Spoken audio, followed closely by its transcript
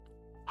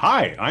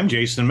Hi, I'm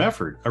Jason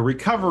Mefford, a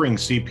recovering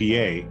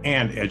CPA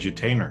and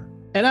edutainer.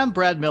 And I'm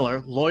Brad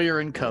Miller, lawyer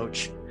and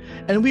coach,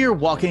 and we are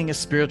walking a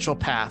spiritual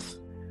path.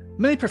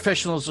 Many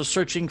professionals are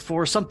searching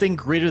for something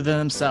greater than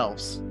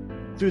themselves.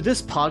 Through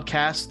this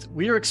podcast,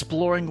 we are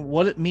exploring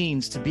what it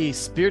means to be a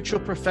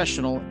spiritual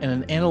professional in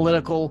an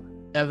analytical,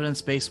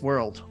 evidence-based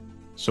world.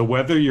 So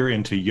whether you're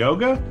into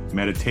yoga,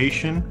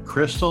 meditation,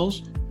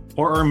 crystals,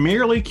 or are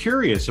merely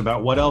curious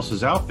about what else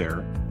is out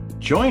there,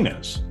 join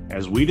us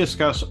as we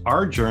discuss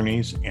our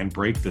journeys and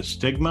break the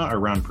stigma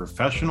around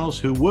professionals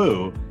who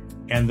woo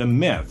and the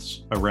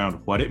myths around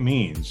what it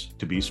means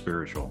to be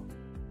spiritual.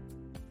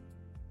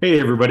 Hey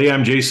everybody,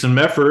 I'm Jason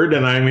Mefford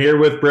and I'm here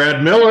with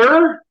Brad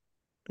Miller.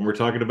 And we're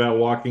talking about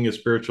walking a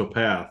spiritual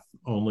path.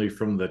 Only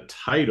from the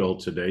title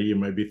today, you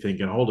might be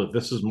thinking, hold it,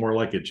 this is more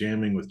like a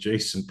Jamming with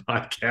Jason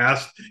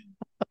podcast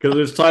because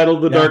it's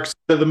titled The Dark Side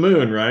of the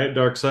Moon, right?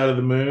 Dark Side of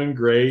the Moon,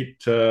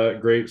 great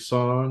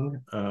song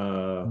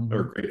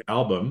or great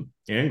album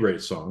and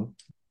great song.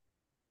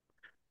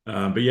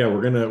 But yeah,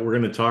 we're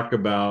gonna talk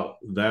about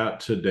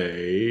that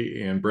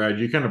today. And Brad,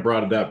 you kind of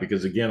brought it up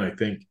because again, I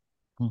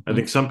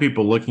think some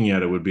people looking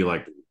at it would be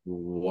like,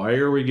 why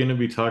are we going to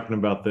be talking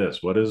about this?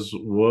 What's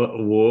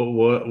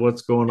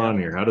going on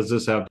here? How does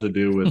this have to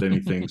do with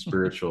anything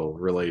spiritual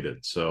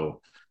related?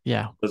 So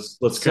yeah,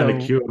 let's kind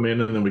of cue them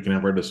in and then we can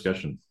have our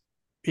discussion.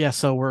 Yeah,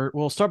 so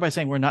we'll start by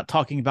saying we're not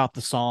talking about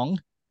the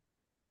song.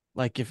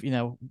 Like if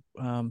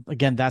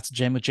again, that's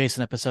Jam with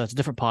Jason episode. It's a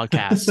different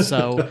podcast.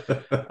 So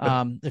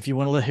if you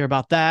want to hear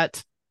about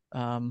that,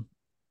 I'm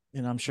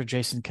sure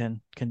Jason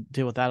can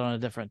deal with that on a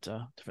different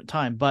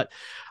time. But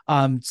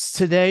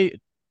today,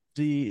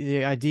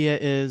 the idea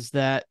is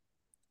that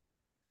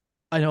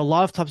I know a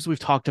lot of topics we've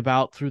talked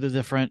about through the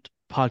different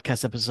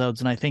podcast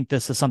episodes, and I think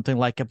this is something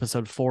like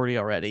episode 40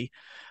 already.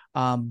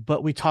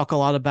 But we talk a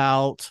lot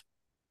about,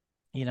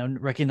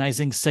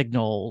 recognizing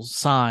signals,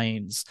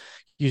 signs,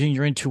 using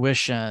your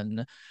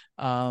intuition,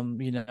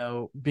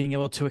 being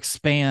able to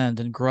expand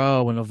and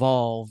grow and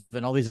evolve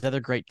and all these other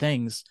great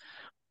things.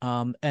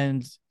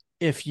 And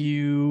if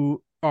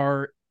you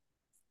are,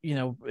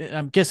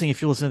 I'm guessing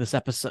if you listen to this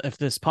episode, if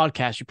this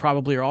podcast, you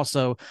probably are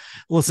also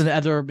listening to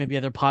other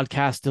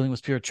podcasts dealing with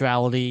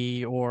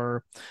spirituality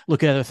or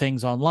look at other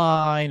things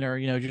online, or,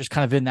 you're just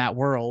kind of in that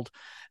world.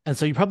 And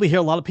so you probably hear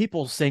a lot of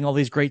people saying all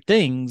these great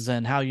things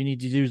and how you need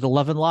to do the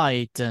love and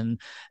light and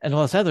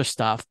all this other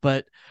stuff.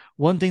 But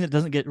one thing that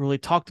doesn't get really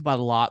talked about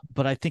a lot,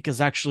 but I think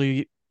is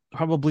actually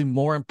probably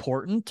more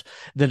important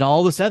than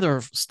all this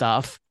other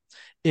stuff,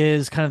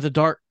 is kind of the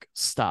dark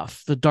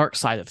stuff, the dark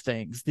side of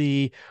things,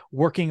 the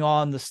working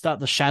on the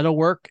stuff, the shadow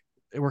work,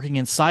 working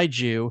inside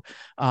you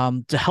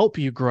to help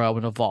you grow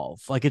and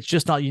evolve. Like it's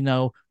just not,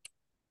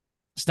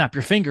 snap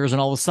your fingers and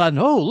all of a sudden,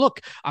 oh,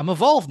 look, I'm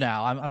evolved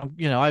now.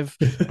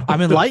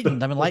 I'm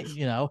enlightened.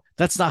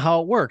 That's not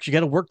how it works. You got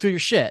to work through your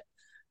shit.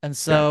 And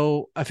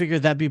so I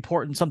figured that'd be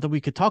important. Something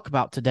we could talk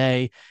about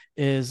today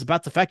is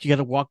about the fact you got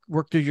to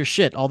work through your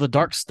shit, all the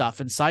dark stuff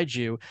inside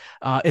you.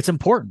 It's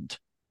important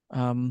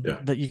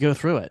that you go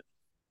through it.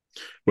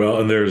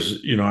 Well, and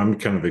there's, I'm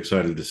kind of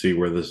excited to see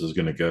where this is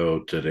going to go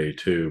today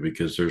too,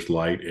 because there's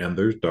light and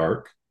there's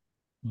dark.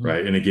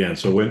 Right. And again,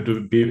 so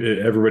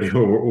everybody,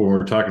 when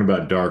we're talking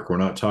about dark, we're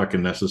not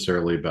talking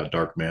necessarily about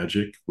dark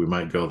magic. We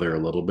might go there a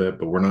little bit,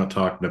 but we're not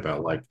talking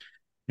about like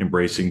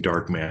embracing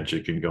dark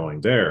magic and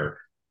going there.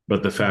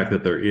 But the fact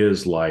that there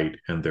is light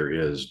and there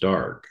is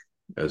dark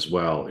as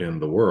well in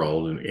the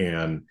world,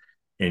 and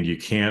you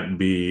can't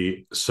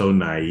be so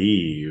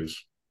naive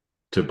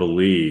to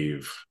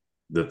believe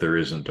that there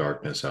isn't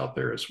darkness out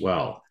there as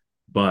well.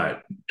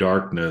 But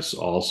darkness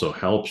also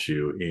helps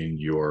you in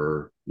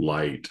your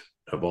light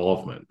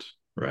evolvement,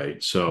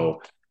 right?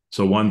 So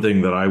one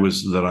thing that I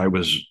was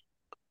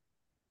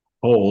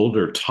told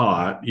or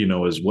taught,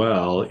 as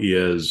well,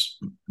 is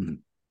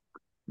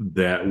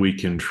that we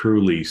can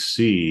truly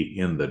see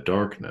in the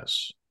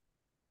darkness.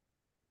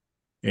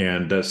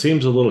 And that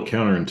seems a little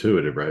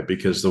counterintuitive, right?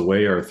 Because the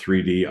way our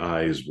 3D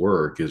eyes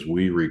work is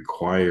we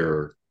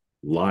require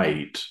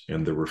light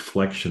and the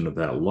reflection of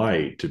that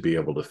light to be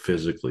able to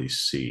physically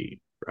see,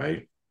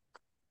 right?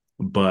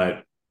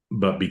 But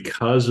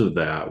because of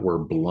that, we're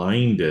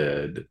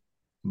blinded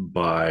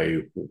by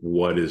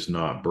what is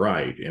not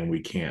bright, and we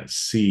can't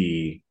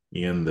see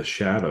in the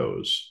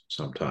shadows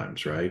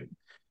sometimes, right?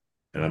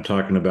 And I'm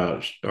talking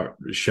about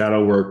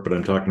shadow work, but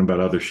I'm talking about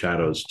other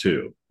shadows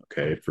too.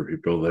 Okay, for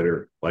people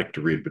that like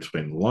to read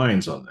between the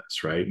lines on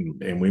this, right?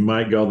 And we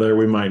might go there,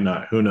 we might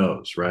not. Who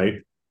knows,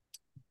 right?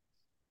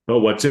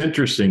 But what's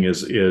interesting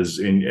is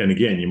and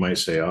again, you might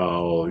say,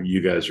 "Oh, you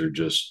guys are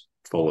just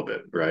full of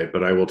it," right?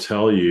 But I will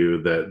tell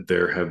you that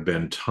there have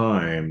been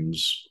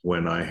times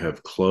when I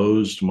have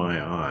closed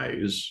my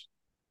eyes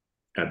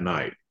at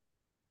night.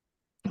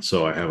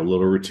 So I have a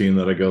little routine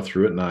that I go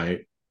through at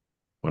night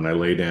when I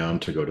lay down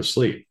to go to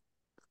sleep.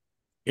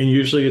 And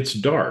usually it's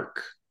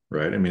dark,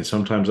 right? I mean,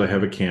 sometimes I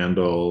have a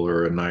candle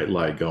or a night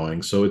light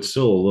going, so it's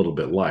still a little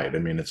bit light. I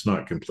mean, it's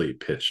not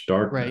complete pitch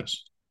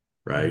darkness,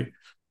 right?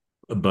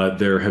 But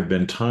there have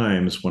been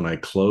times when I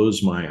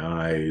close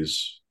my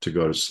eyes to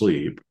go to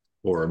sleep,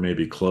 or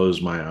maybe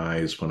close my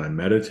eyes when I'm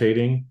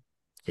meditating,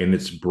 and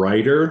it's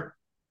brighter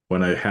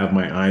when I have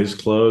my eyes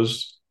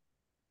closed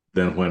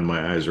than when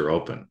my eyes are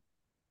open.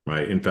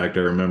 Right. In fact,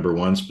 I remember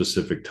one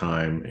specific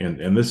time,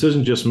 and this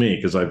isn't just me,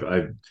 because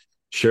I've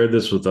shared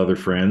this with other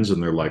friends,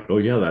 and they're like, "Oh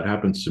yeah, that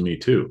happens to me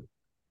too."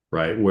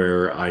 Right,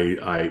 where I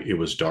it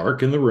was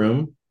dark in the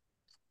room.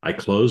 I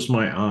closed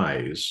my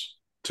eyes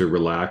to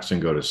relax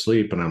and go to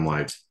sleep, and I'm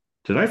like,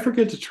 "Did I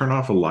forget to turn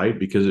off a light?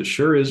 Because it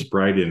sure is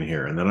bright in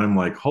here." And then I'm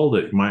like, "Hold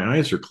it, my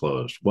eyes are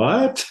closed.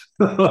 What?"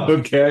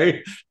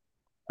 Okay.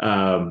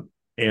 Um,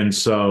 and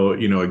so,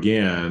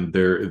 again,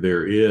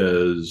 there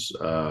is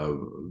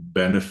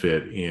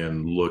benefit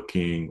in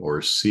looking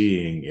or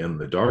seeing in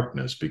the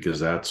darkness, because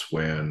that's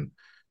when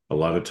a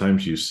lot of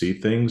times you see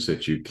things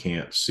that you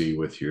can't see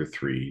with your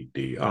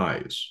 3D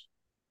eyes.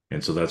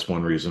 And so that's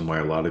one reason why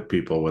a lot of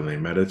people, when they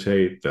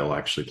meditate, they'll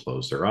actually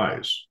close their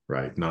eyes,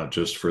 right? Not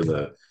just for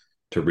the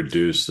to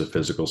reduce the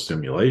physical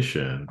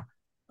stimulation,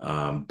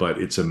 but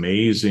it's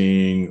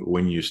amazing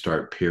when you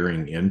start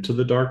peering into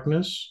the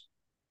darkness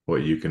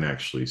what you can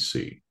actually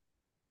see.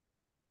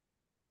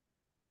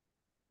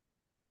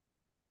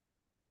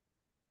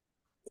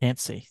 Can't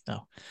see.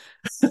 No.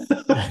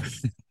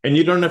 And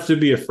you don't have to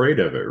be afraid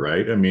of it,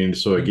 right? I mean,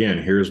 so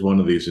again, here's one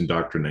of these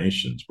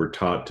indoctrinations. We're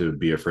taught to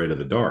be afraid of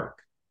the dark.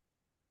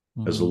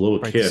 As a little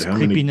Right. kid, This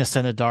creepiness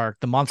in the dark,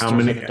 the how monsters in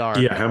many, the dark.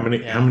 yeah, how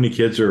Yeah. many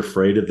kids are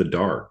afraid of the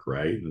dark,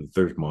 right?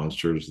 There's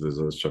monsters, there's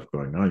other stuff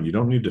going on. You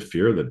don't need to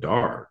fear the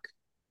dark,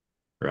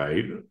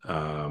 right?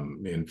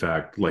 In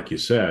fact, like you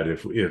said,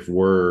 if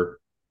we're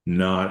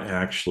not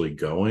actually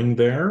going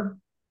there,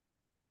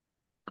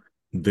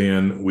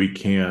 then we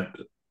can't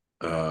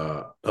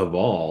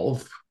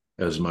evolve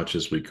as much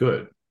as we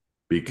could, Mhm.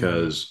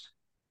 because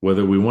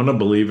whether we want to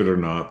believe it or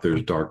not,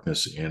 there's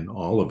darkness in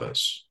all of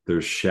us,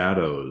 there's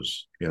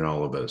shadows in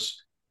all of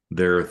us,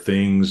 there are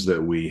things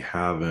that we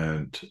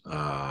haven't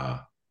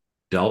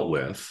dealt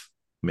with,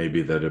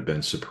 maybe that have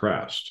been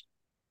suppressed.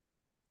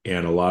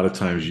 And a lot of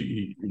times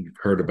you've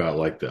heard about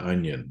like the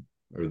onion,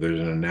 or there's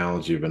an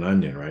analogy of an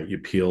onion, right? You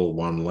peel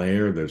one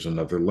layer, there's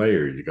another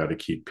layer. You got to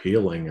keep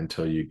peeling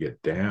until you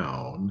get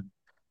down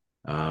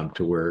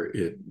to where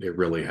it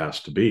really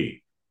has to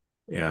be.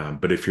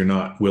 But if you're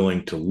not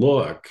willing to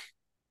look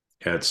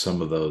at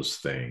some of those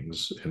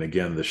things, and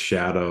again, the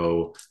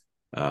shadow,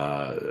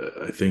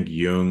 I think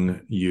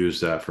Jung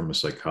used that from a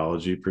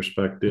psychology Mhm.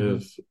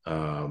 perspective.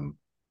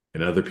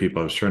 And other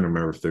people, I was trying to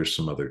remember if there's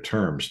some other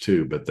terms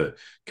too, but the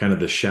kind of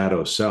the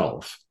shadow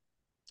self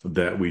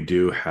that we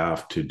do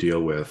have to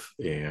deal with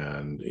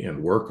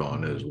and work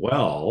on as Mhm.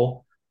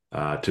 well,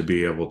 to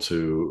be able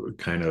to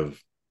kind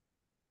of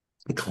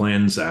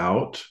cleanse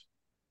out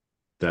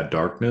that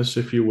darkness,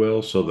 if you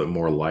will, so that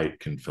more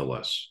light can fill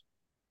us.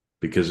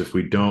 Because if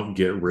we don't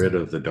get rid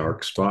of the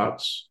dark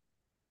spots,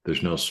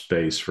 there's no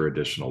space for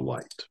additional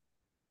light.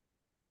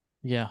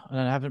 Yeah, and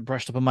I haven't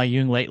brushed up on my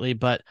Jung lately,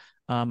 but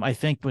I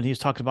think when he's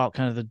talking about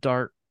kind of the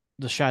dark,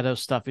 the shadow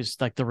stuff is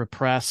like the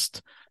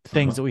repressed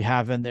things Uh-huh. that we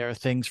have in there,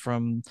 things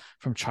from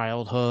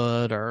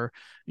childhood, or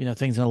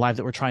things in life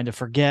that we're trying to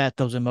forget,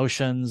 those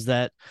emotions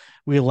that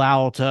we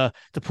allow to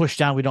push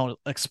down, we don't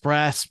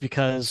express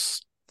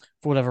because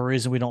for whatever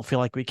reason we don't feel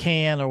like we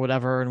can or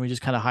whatever, and we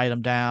just kind of hide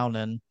them down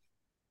and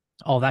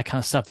all that kind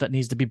of stuff that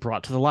needs to be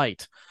brought to the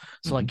light.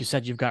 So, like Mhm. you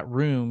said, you've got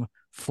room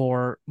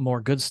for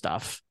more good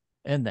stuff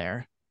in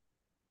there.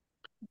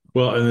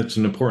 Well, and it's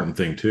an important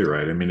thing too,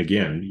 right? I mean,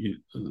 again,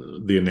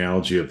 the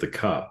analogy of the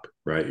cup,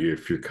 right?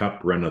 If your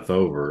cup runneth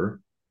over,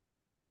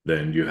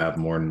 then you have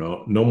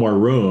no more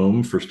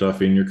room for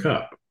stuff in your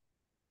cup.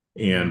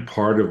 And Mhm.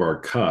 part of our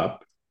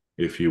cup,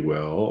 if you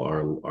will,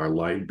 our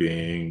light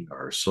being,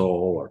 our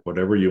soul, or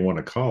whatever you want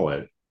to call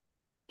it,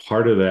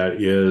 part of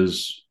that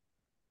is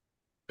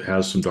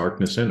has some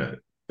darkness in it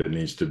that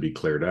needs to be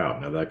cleared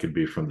out. Now that could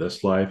be from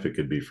this life, it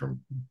could be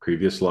from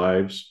previous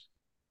lives.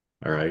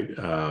 All right.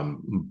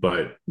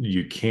 But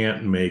you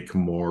can't make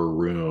more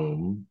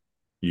room.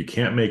 You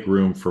can't make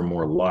room for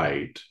more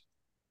light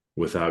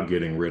without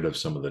getting rid of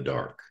some of the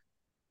dark.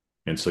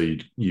 And so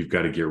you've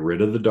got to get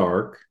rid of the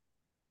dark,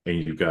 and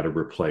you've got to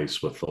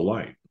replace with the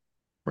light,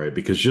 right?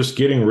 Because just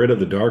getting rid of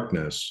the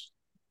darkness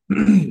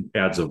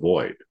adds a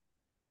void.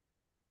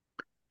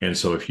 And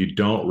so if you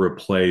don't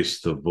replace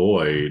the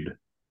void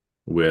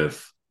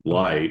with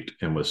light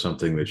and with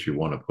something that you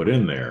want to put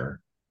in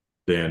there,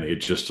 then it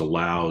just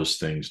allows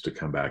things to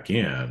come back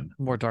in,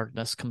 More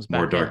darkness comes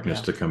more back in. darkness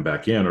Yeah. to come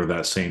back in, or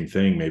that same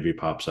thing maybe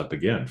pops up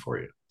again for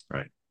you,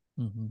 right?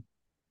 Hmm.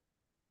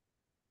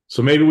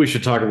 So maybe we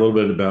should talk a little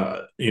bit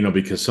about,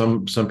 because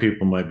some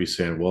people might be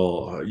saying,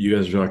 well, you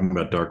guys are talking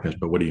about darkness,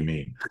 but what do you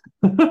mean?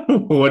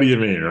 What do you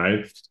mean,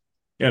 right?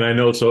 And I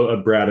know, so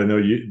Brad, I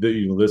know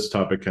this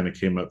topic kind of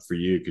came up for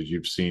you because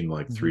you've seen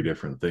like three Hmm.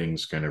 different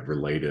things kind of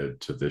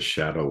related to this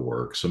shadow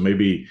work. So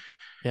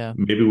Yeah.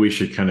 maybe we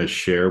should kind of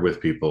share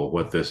with people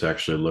what this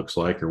actually looks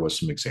like, or what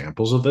some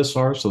examples of this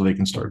are, so they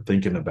can start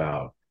thinking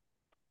about,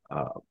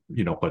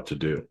 what to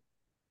do.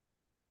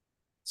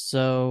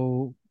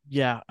 So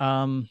yeah,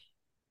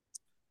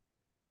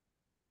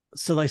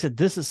 so like I said,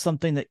 this is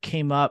something that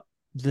came up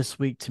this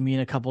week to me in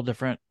a couple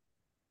different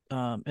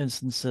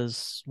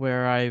instances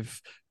where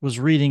I've was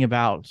reading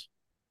about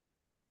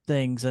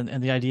things,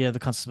 and the idea of the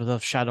concept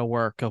of shadow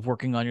work, of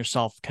working on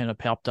yourself, kind of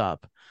popped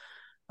up.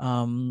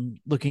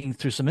 Looking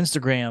through some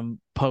Instagram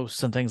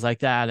posts and things like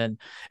that, and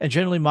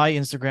generally my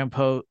Instagram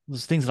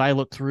posts, things that I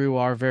look through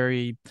are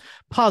very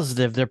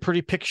positive. They're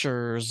pretty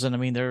pictures, and I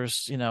mean,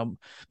 there's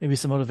maybe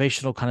some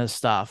motivational kind of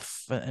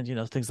stuff,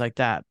 and things like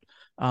that.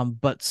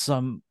 But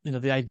some,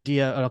 the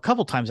idea, a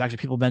couple times actually,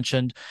 people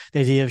mentioned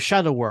the idea of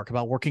shadow work,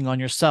 about working on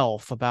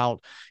yourself,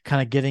 about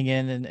kind of getting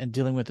in and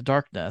dealing with the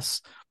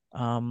darkness.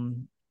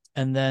 And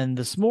then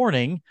this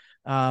morning,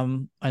 I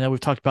know we've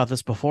talked about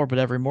this before, but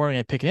every morning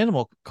I pick an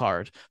animal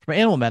card from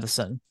animal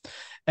medicine.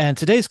 And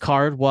today's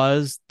card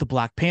was the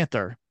Black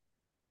Panther.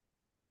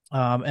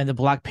 And the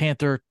Black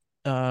Panther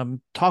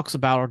talks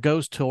about, or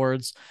goes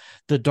towards,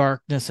 the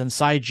darkness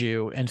inside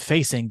you and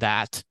facing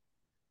that,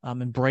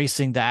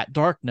 embracing that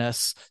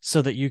darkness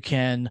so that you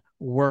can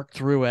work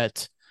through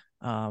it,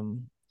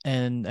 and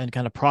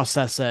kind of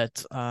process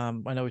it. I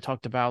know we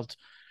talked about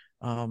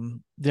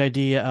the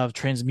idea of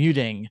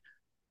transmuting,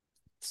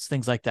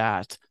 things like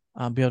that,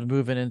 be able to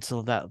move it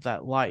into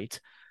that light.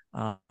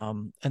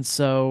 And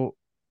so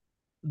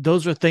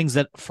those are things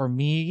that for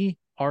me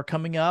are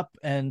coming up,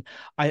 and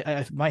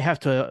I might have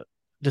to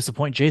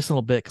disappoint Jason a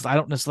little bit because I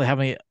don't necessarily have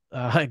any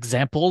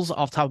examples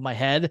off the top of my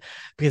head,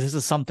 because this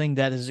is something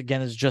that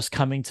is just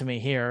coming to me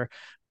here.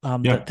 Yeah.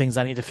 That things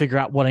I need to figure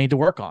out what I need to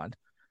work on.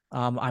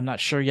 I'm not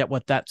sure yet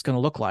what that's going to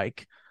look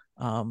like,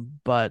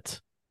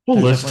 but Well,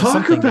 there's let's definitely talk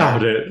something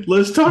about there. it.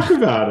 Let's talk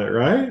about it,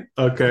 right?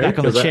 Okay, Back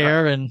on the because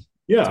chair and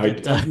yeah, to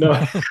get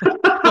no,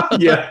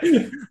 yeah,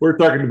 we're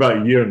talking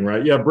about yin,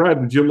 right? Yeah,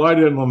 Brad, would you lie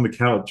down on the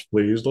couch,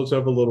 please? Let's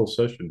have a little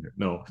session here.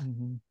 No,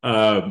 Mhm.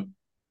 um,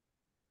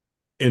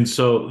 and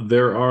so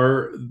there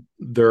are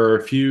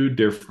a few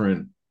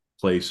different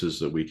places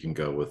that we can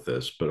go with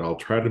this, but I'll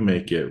try to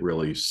make it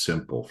really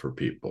simple for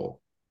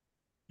people.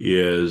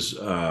 Is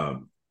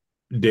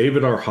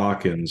David R.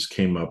 Hawkins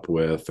came up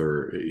with,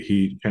 or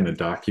he kind of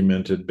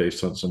documented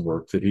based on some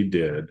work that he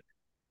did,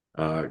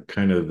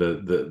 kind of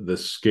the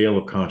scale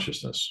of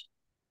consciousness.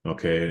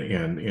 Okay,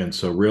 and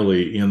so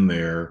really in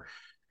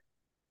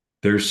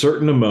there's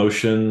certain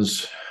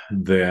emotions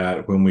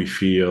that when we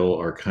feel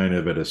are kind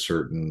of at a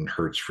certain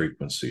hertz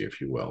frequency, if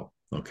you will.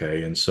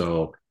 Okay, and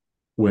so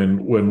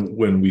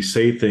when we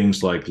say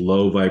things like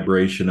low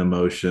vibration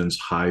emotions,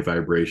 high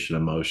vibration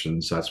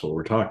emotions, that's what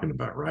we're talking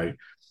about, right?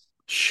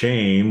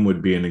 Shame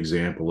would be an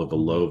example of a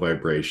low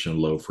vibration,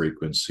 low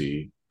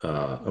frequency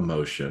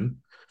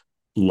emotion.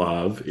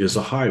 Love is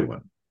a high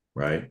one,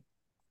 right?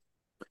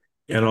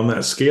 And on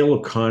that scale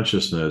of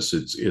consciousness,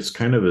 it's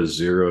kind of a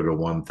 0 to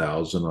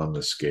 1,000 on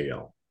the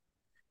scale,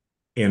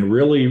 and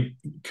really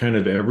kind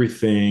of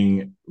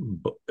everything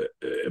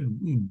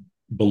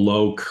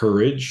below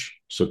courage.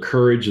 So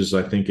courage is,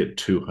 I think, at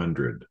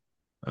 200,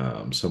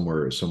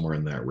 somewhere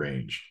in that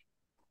range.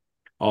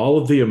 All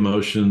of the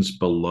emotions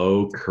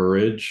below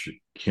courage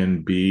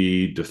can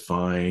be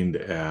defined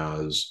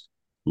as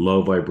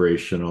low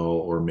vibrational,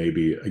 or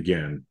maybe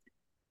again,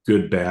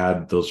 good,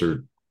 bad. Those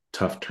are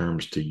tough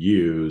terms to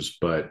use,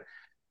 but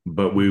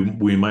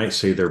we might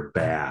say they're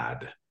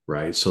bad,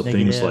 right? So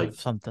things like Negative,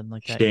 something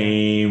like that. Yeah.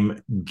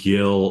 shame,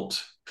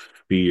 guilt,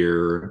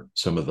 fear,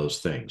 some of those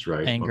things,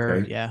 right? Anger.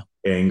 Okay. Yeah.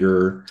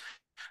 Anger.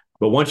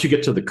 But once you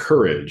get to the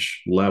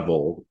courage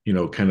level,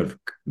 kind of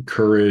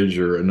courage,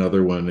 or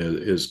another one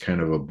is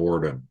kind of a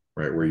boredom,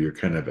 right? Where you're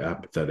kind of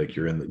apathetic.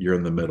 You're in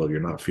the middle. You're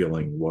not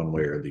feeling one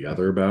way or the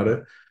other about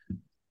it.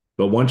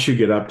 But once you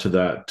get up to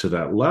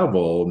that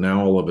level,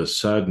 now all of a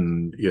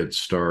sudden it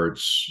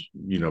starts,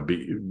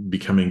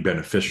 becoming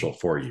beneficial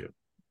for you.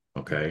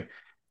 Okay.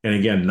 And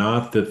again,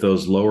 not that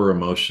those lower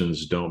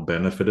emotions don't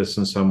benefit us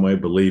in some way.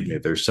 Believe me,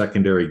 there's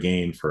secondary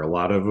gain for a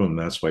lot of them.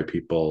 That's why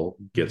people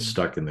get Mhm.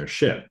 stuck in their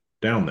shit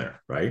down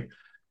there, right?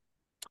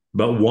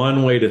 But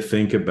one way to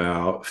think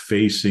about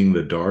facing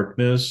the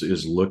darkness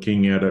is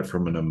looking at it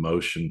from an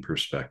emotion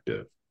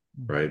perspective,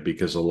 right?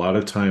 Because a lot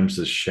of times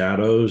the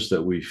shadows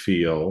that we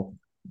feel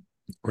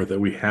or that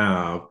we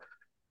have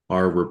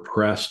are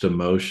repressed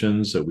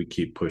emotions that we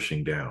keep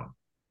pushing down.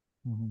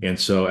 Mhm. And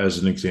so, as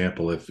an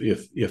example,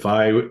 if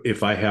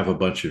I have a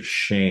bunch of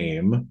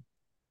shame,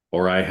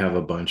 or I have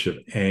a bunch of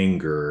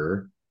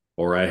anger,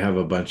 or I have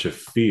a bunch of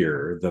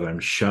fear that I'm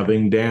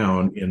shoving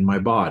down in my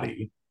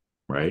body,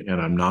 right,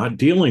 and I'm not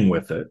dealing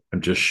with it,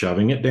 I'm just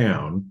shoving it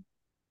down.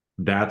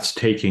 That's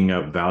taking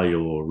up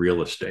valuable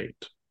real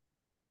estate,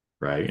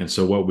 right? And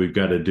so, what we've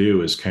got to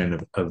do is kind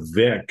of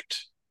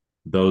evict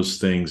those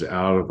things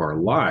out of our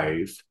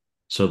life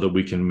so that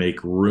we can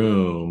make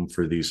room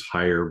for these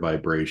higher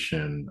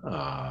vibration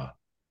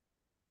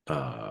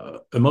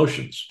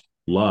emotions: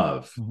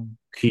 love, Mhm.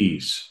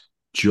 peace,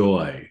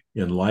 joy,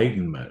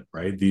 enlightenment,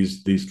 right?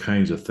 These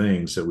kinds of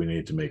things that we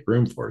need to make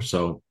room for.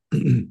 So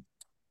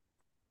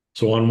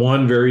so on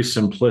one very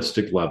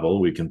simplistic level,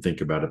 we can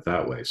think about it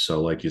that way.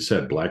 So like you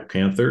said, Black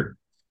Panther,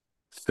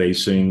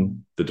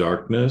 facing the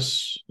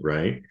darkness,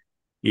 right,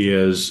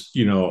 is,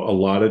 a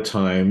lot of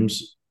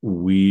times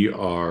we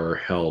are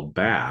held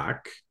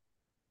back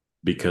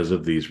because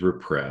of these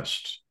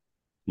repressed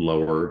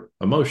lower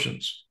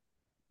emotions.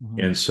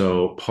 Mhm. And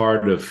so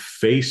part of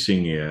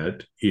facing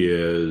it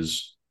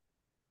is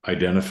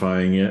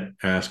identifying it,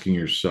 asking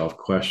yourself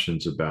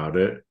questions about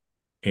it,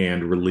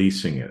 and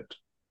releasing it,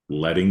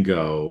 letting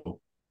go,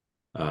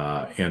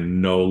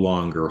 and no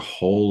longer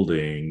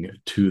holding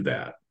to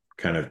that,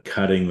 kind of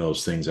cutting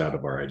those things out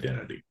of our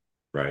identity,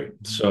 right?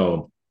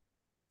 Mhm.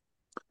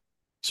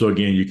 So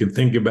again, you can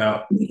think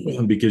about,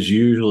 because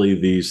usually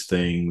these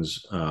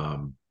things,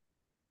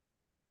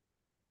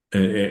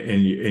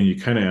 and you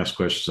kind of ask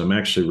questions. I'm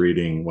actually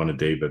reading one of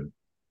David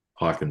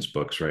Hawkins'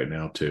 books right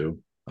now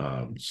too.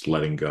 It's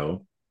Letting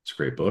Go. It's a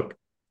great book,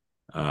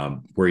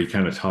 where he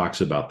kind of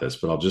talks about this.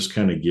 But I'll just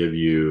kind of give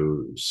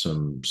you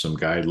some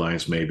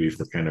guidelines, maybe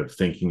for kind of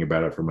thinking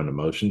about it from an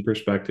emotion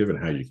perspective and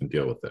how you can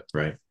deal with it.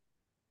 Right?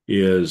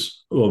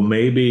 Is, well,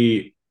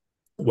 maybe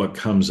what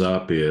comes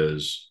up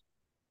is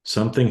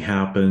something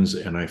happens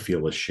and I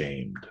feel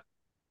ashamed.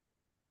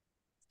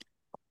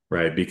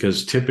 Right?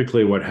 Because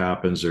typically what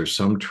happens, there's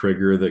some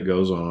trigger that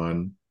goes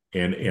on,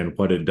 and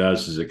what it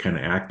does is it kind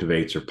of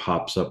activates or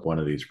pops up one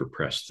of these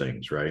repressed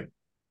things, right?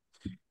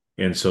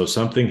 And so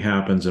something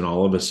happens and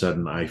all of a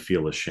sudden I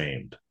feel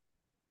ashamed.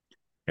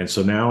 And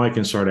so now I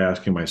can start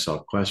asking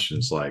myself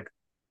questions like,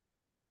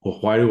 well,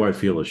 why do I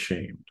feel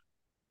ashamed?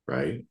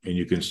 Right? And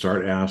you can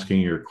start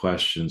asking your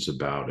questions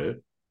about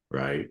it,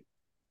 right?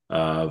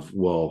 Of,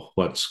 well,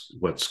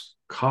 what's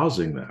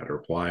causing that,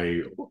 or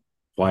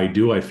why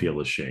do I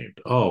feel ashamed?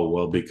 Oh,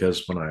 well,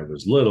 because when I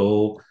was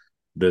little,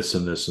 this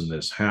and this and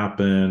this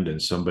happened,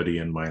 and somebody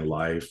in my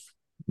life,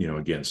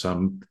 again,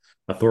 some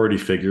authority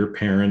figure,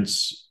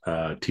 parents,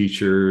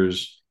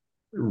 teachers,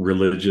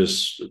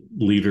 religious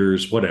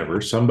leaders,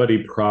 whatever,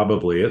 somebody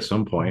probably at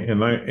some point,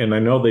 and I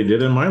know they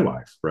did in my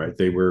life, right?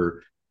 They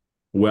were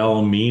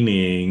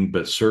well-meaning,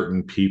 but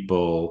certain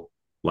people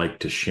like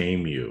to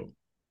shame you,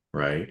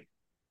 right?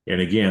 And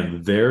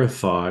again, their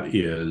thought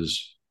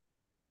is,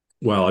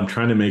 well, I'm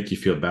trying to make you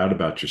feel bad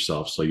about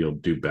yourself so you'll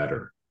do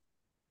better.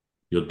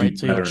 You'll do Right.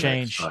 So you'll better next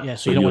change. time. Yeah.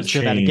 So So you don't you'll want to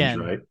feel that change, again.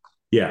 right?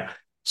 Yeah.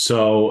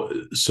 So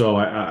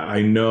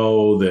I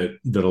know that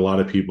a lot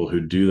of people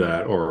who do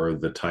that, or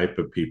the type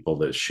of people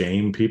that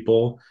shame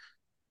people,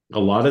 a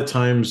lot of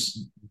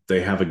times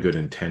they have a good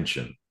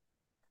intention.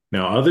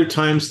 Now, other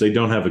times they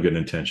don't have a good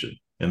intention,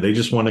 and they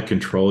just want to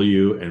control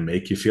you and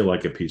make you feel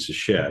like a piece of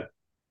shit,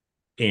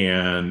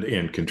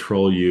 and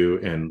control you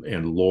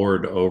and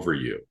lord over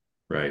you,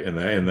 right?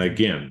 And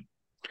again,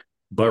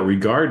 but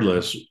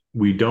regardless,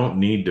 we don't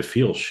need to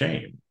feel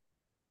shame,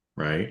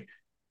 right?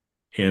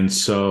 And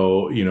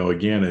so,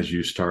 again, as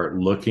you start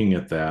looking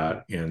at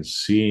that and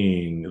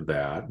seeing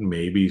that,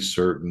 maybe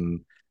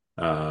certain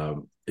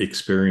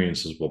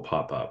experiences will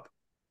pop up.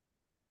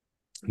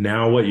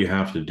 Now, what you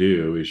have to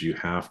do is you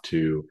have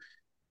to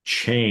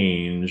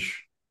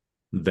change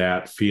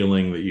that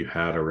feeling that you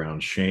had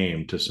around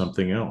shame to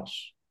something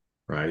else,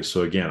 right?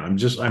 So again,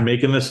 I'm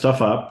making this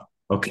stuff up.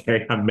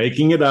 Okay, I'm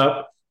making it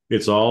up.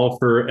 It's all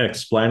for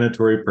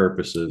explanatory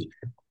purposes.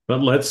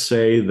 But let's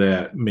say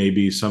that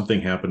maybe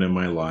something happened in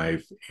my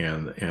life,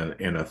 and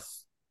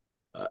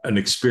an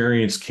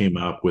experience came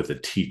up with a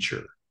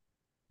teacher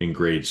in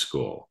grade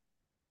school,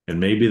 and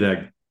maybe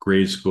that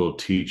grade school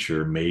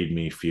teacher made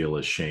me feel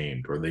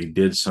ashamed, or they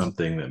did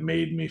something that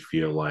made me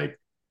feel like,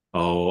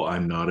 oh,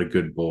 I'm not a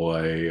good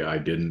boy. I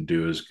didn't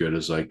do as good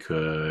as I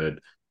could.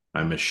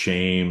 I'm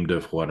ashamed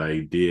of what I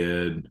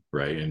did.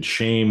 Right. And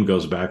shame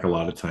goes back a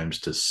lot of times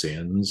to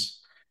sins,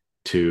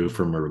 too,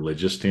 from a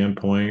religious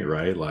standpoint.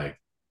 Right. Like,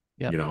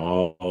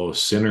 Yep.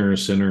 sinner,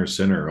 sinner,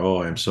 sinner.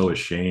 Oh, I'm so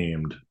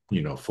ashamed,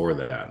 for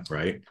that.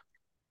 Right.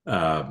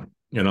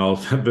 And all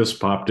this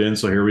popped in.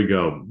 So here we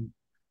go,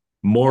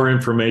 more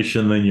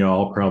information than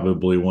y'all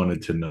probably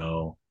wanted to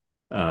know.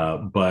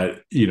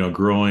 But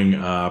growing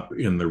up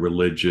in the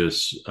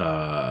religious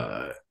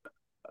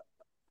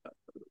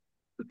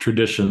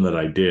tradition that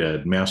I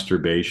did,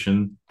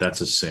 masturbation, that's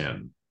a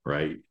sin,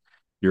 right?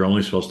 You're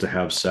only supposed to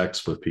have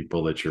sex with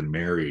people that you're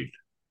married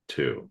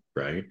to,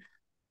 right?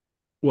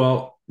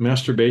 Well,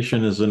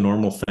 masturbation is a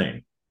normal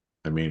thing.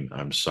 I mean,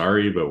 I'm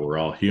sorry, but we're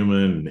all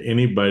human.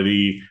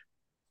 Anybody,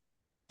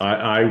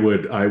 I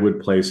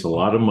would place a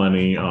lot of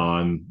money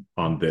on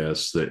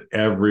this, that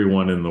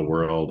everyone in the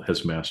world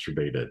has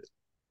masturbated,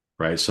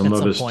 right? Some At of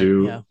some us point.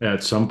 Yeah. do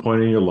at some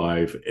point in your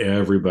life.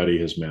 Everybody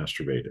has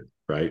masturbated,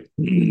 right?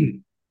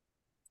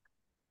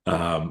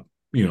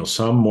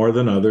 Some more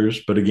than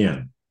others, but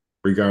again,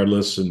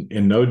 regardless, and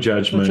no No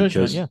judgment,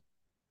 judgment. Yeah.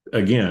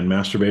 because again,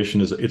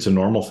 masturbation it's a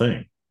normal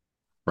thing,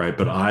 right?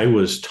 But I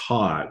was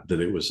taught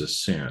that it was a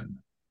sin.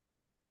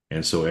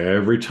 And so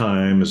every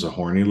time as a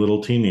horny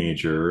little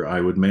teenager,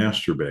 I would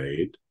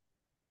masturbate,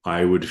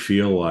 I would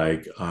feel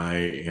like I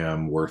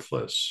am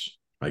worthless.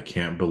 I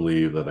can't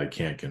believe that I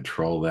can't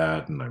control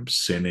that, and I'm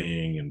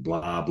sinning, and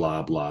blah,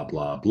 blah, blah,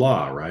 blah,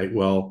 blah, right?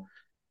 Well,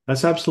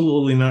 that's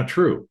absolutely not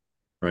true,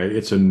 right?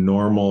 It's a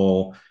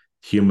normal,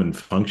 human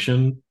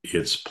function.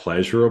 It's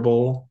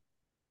pleasurable.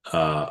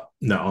 Now,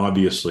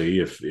 obviously,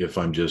 if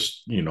I'm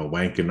just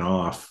wanking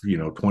off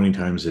 20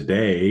 times a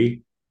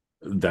day,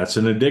 that's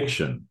an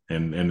addiction,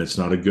 and it's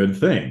not a good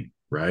thing,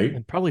 right?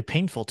 And probably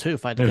painful too,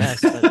 if I had to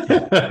guess.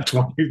 But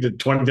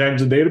 20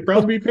 times a day to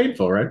probably be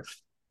painful, right?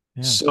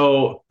 yeah,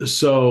 So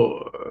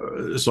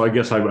I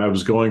guess I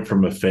was going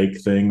from a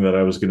fake thing that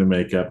I was going to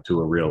make up to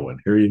a real one.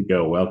 Here you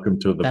go. Welcome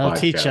to the that'll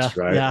teach you. podcast,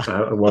 right?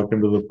 Yeah.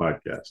 Welcome to the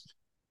podcast.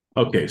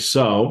 Okay,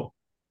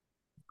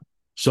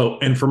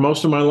 and for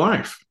most of my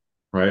life,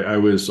 right, I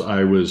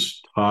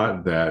was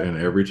taught that, and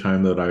every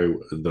time that I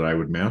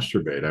would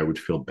masturbate, I would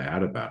feel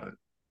bad about it.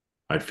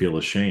 I'd feel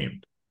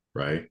ashamed,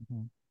 right?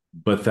 Mhm.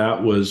 But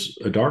that was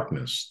a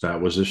darkness,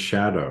 that was a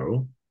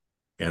shadow,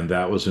 and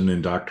that was an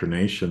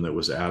indoctrination that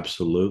was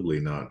absolutely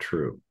not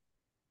true,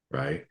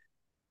 right?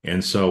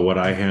 And so what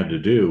I had to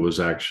do was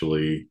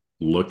actually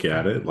look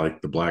at it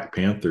like the Black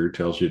Panther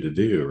tells you to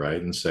do,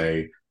 right? And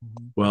say,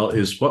 Mhm. well,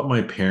 is what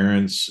my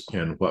parents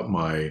and what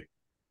my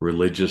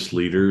religious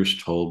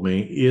leaders told me,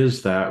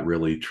 is that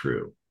really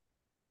true?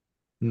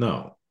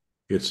 No,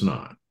 it's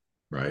not,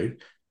 right?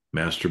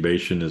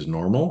 Masturbation is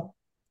normal.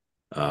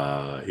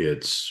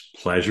 It's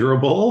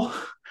pleasurable.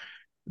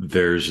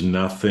 There's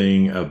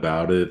nothing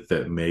about it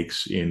that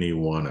makes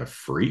anyone a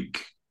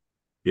freak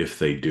if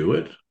they do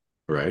it,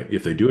 right?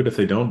 If they do it, if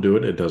they don't do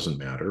it, it doesn't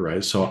matter,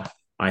 right? So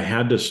I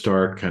had to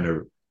start kind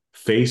of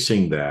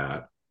facing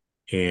that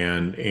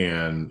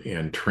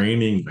and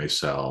training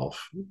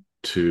myself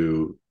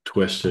to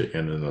twist it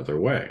in another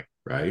way,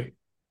 right?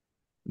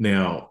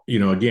 Now,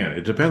 again,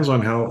 it depends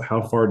on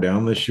how far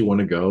down this you want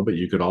to go, but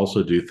you could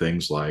also do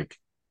things like,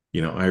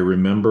 I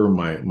remember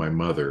my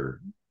mother,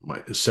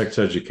 my sex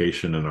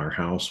education in our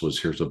house was,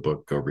 here's a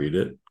book, go read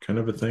it, kind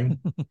of a thing.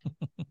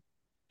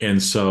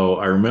 And so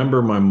I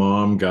remember my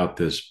mom got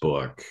this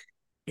book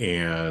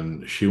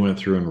and she went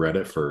through and read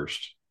it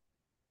first.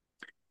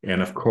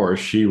 And of course,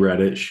 she read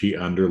it, she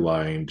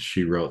underlined,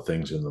 she wrote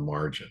things in the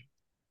margin.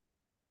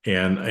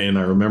 And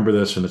I remember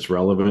this, and it's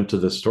relevant to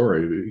this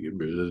story.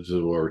 This is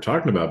what we're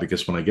talking about,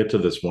 because when I get to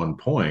this one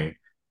point,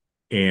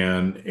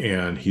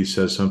 and he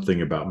says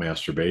something about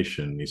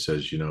masturbation, he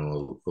says,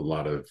 a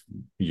lot of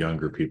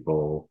younger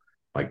people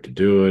like to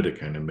do it. It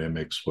kind of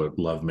mimics what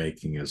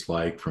lovemaking is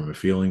like from a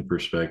feeling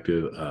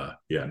perspective.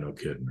 Yeah, no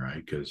kidding,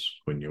 right? Because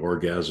when you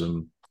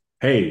orgasm,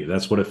 hey,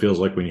 that's what it feels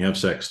like when you have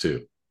sex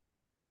too.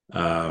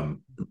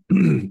 Um,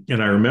 and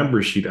I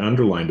remember she'd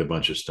underlined a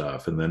bunch of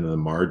stuff, and then in the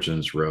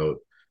margins wrote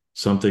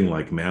something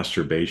like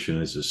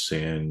masturbation is a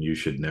sin. You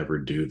should never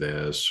do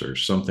this, or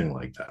something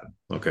like that.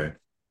 Okay.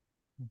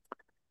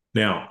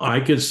 Now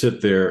I could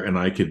sit there and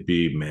I could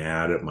be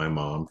mad at my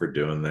mom for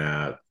doing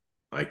that.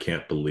 I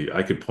can't believe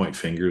I could point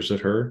fingers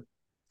at her,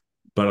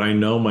 but I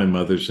know my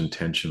mother's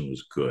intention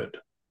was good,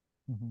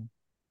 Mhm.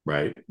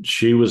 right?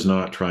 She was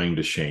not trying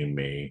to shame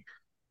me.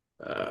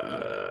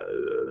 Uh,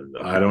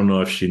 I don't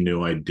know if she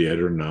knew I did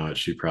or not.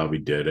 She probably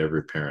did.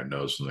 Every parent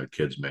knows when their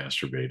kid's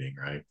masturbating,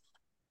 right?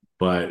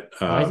 But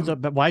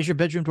Why is your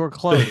bedroom door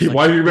closed? Like,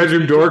 why is your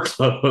bedroom door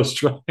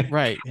closed? Right?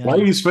 right? Why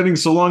are you spending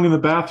so long in the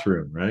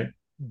bathroom? Right?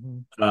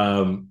 Mhm.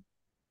 Um,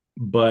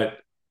 but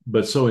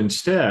so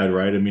instead,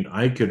 right? I mean,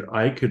 I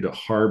could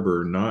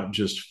harbor not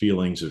just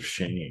feelings of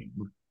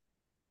shame,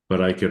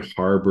 but I could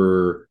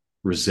harbor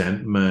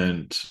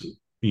resentment,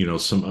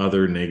 some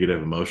other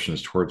negative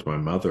emotions towards my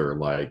mother,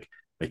 like,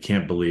 I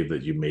can't believe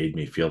that you made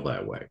me feel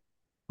that way.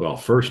 Well,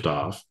 first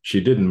off, she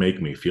didn't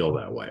make me feel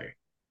that way,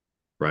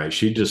 right?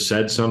 She just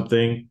said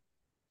something.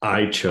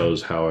 I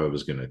chose how I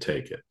was going to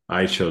take it.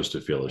 I chose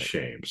to feel Right.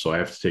 ashamed. So I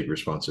have to take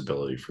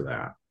responsibility for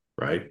that,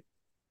 right?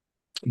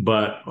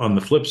 But on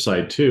the flip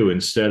side, too,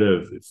 instead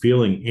of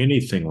feeling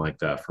anything like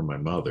that from my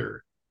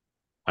mother,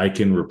 I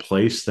can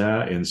replace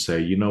that and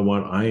say, you know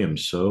what? I am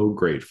so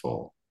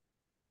grateful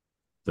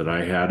that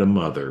I had a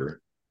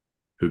mother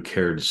who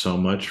cared so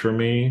much for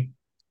me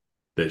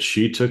that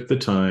she took the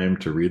time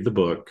to read the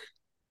book.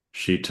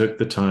 She took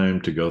the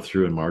time to go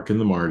through and mark in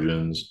the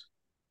margins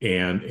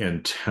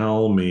and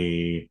tell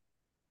me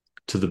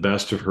to the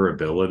best of her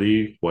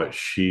ability what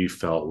she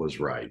felt was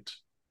right.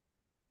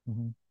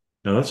 Mhm.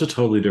 Now that's a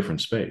totally different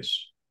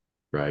space,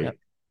 right? Yep.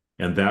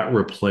 And that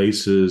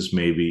replaces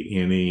maybe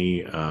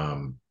any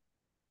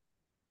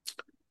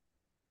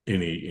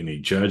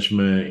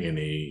judgment,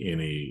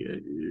 any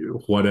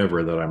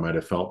whatever that I might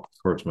have felt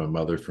towards my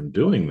mother from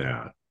doing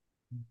that.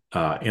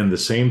 And the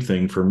same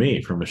thing for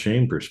me from a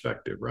shame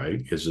perspective,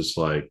 right? Is just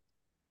like,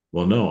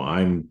 well, no,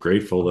 I'm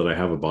grateful that I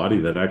have a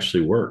body that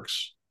actually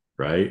works,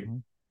 right?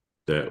 Mhm.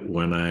 That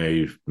when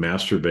I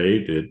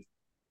masturbate, it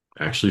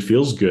actually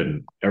feels good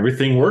and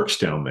everything works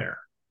down there,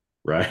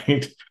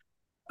 right?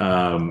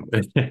 Um,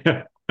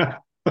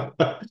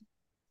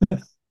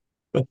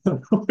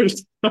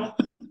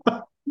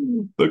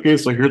 okay,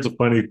 so here's a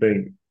funny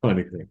thing,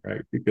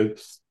 right?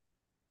 Because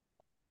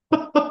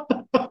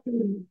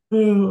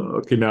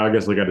okay, now I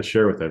guess I got to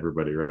share with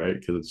everybody, right?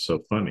 Because it's so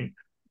funny.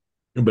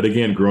 But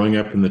again, growing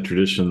up in the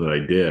tradition that I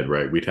did,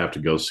 right, we'd have to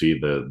go see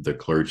the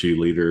clergy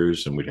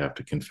leaders and we'd have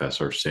to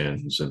confess our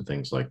sins and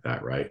things like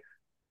that, right?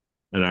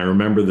 And I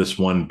remember this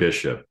one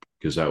bishop,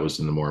 because that was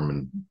in the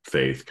Mormon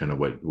faith, kind of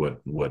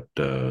what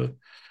the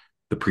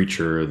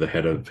preacher, the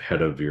head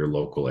of your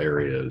local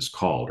area is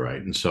called,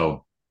 right? And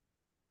so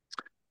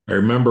I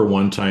remember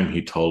one time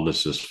he told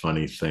us this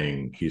funny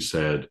thing. He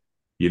said,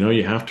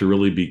 you have to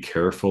really be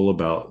careful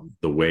about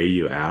the way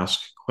you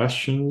ask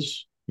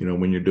questions,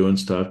 when you're doing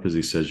stuff, because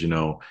he says,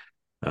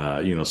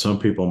 some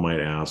people might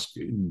ask,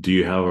 do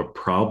you have a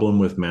problem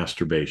with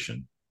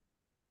masturbation?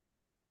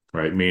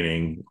 Right?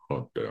 Meaning,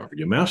 are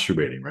you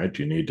masturbating, right?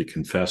 Do you need to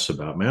confess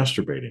about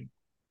masturbating?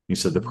 He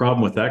said, the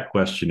problem with that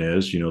question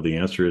is, the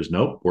answer is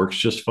nope, works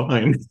just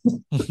fine.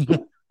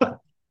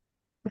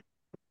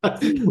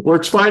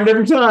 Works fine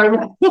every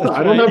time.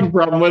 I don't have a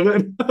problem with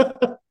it.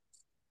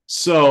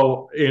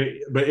 So,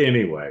 but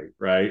anyway,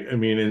 right? I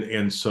mean,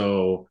 and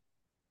so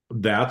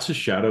that's a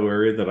shadow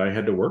area that I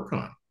had to work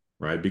on,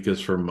 right?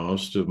 Because for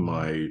most of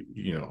my,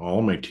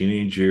 all my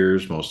teenage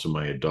years, most of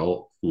my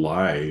adult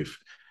life,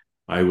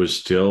 I was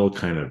still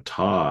kind of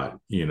taught,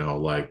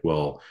 like,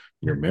 well,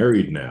 you're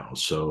married now,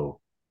 so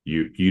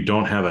you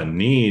don't have a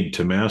need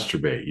to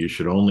masturbate. You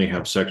should only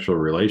have sexual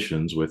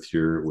relations with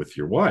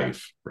your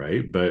wife,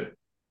 right? But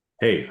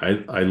hey,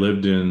 I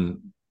lived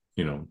in,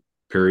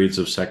 periods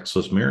of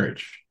sexless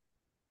marriage,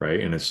 right?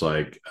 And it's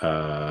like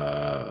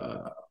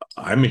I'm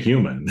a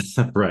human,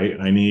 right?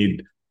 I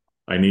need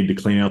to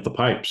clean out the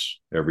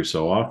pipes every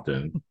so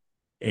often,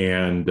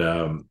 and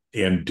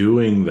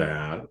doing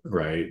that,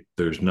 right?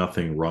 There's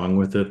nothing wrong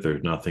with it.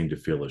 There's nothing to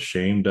feel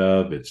ashamed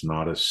of. It's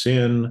not a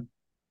sin,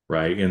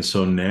 right? And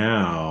so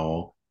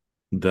now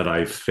that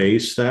I've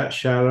faced that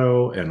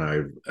shadow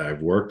and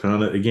I've worked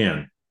on it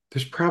again,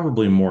 there's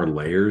probably more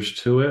layers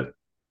to it,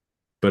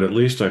 but at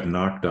least I've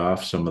knocked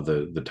off some of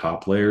the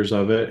top layers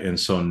of it. And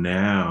so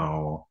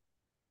now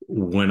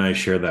when I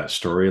share that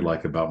story,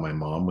 like about my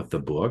mom with the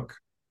book,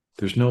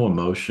 there's no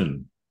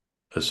emotion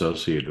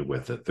associated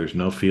with it. There's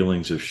no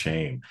feelings of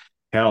shame.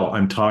 Hell,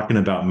 I'm talking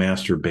about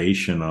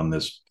masturbation on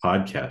this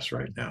podcast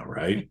right now,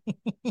 right?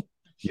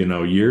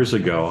 Years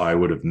ago, I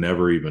would have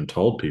never even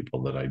told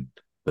people that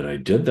I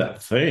did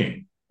that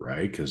thing,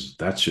 right? Because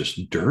that's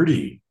just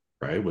dirty,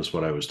 right? Was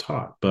what I was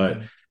taught. But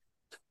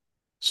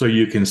so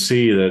you can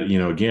see that,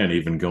 again,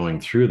 even going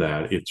through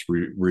that, it's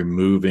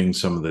removing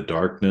some of the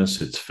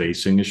darkness. It's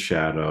facing a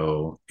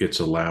shadow. It's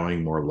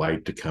allowing more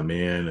light to come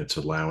in. It's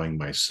allowing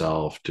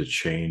myself to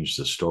change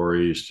the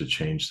stories, to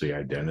change the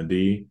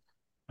identity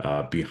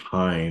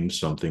behind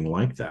something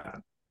like that,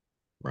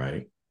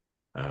 right?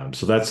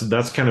 So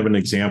that's kind of an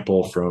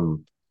example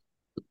from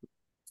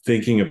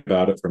thinking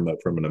about it from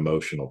an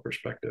emotional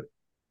perspective.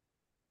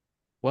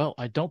 Well,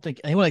 I don't think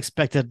anyone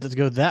expected to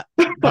go that.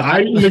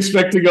 I didn't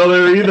expect to go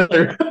there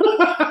either.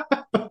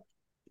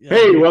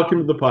 Hey, welcome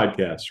to the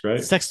podcast,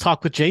 right? Sex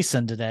talk with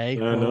Jason today.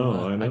 I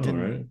know,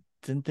 right?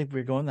 Didn't think we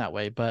were going that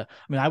way, but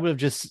I mean, I would have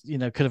just,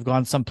 could have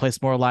gone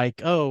someplace more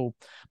like, oh,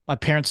 my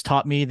parents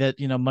taught me that,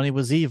 money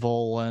was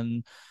evil,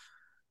 and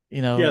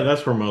yeah,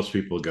 that's where most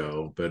people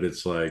go. But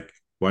it's like,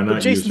 why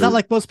not? Jason's not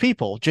like most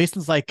people.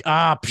 Jason's like,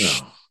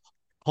 psh, no.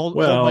 hold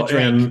my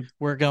drink. And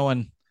we're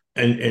going.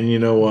 And you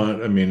know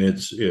what? I mean,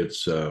 it's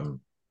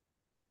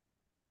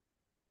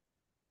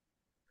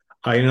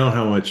I know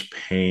how much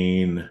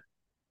pain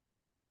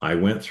I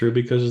went through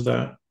because of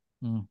that.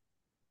 Mm.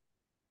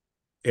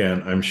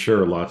 And I'm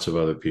sure lots of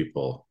other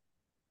people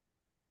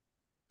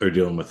are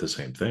dealing with the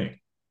same thing.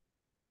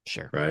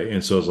 Sure. Right.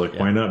 And so it's like,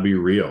 why not be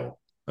real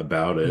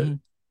about it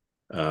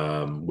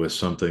with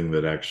something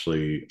that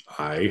actually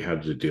I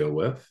had to deal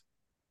with?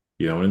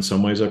 In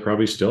some ways I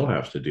probably still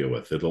have to deal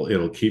with.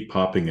 It'll keep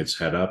popping its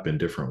head up in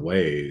different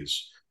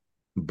ways.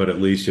 But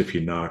at least if you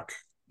knock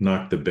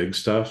the big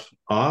stuff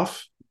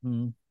off,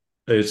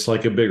 it's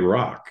like a big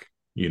rock.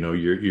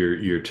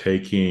 You're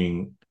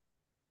taking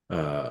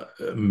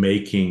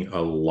making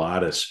a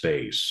lot of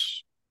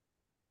space,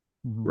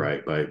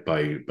 right?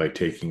 By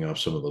taking off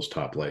some of those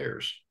top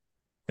layers,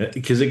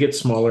 because it gets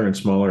smaller and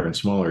smaller and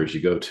smaller as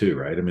you go too,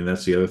 right? I mean,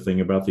 that's the other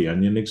thing about the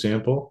onion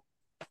example.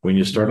 When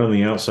you start on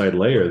the outside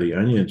layer, the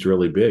onion's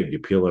really big. You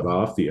peel it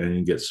off, the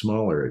onion gets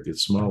smaller, it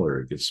gets smaller,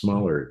 it gets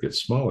smaller, it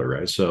gets smaller,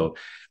 right? So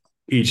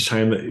each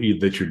time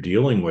that you're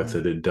dealing with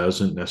it, it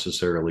doesn't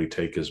necessarily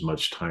take as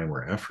much time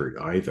or effort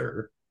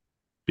either,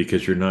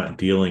 because you're not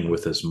dealing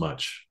with as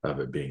much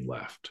of it being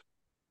left.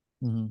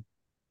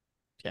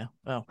 Yeah.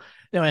 Well,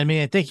 no, I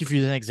mean, thank you for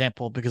using an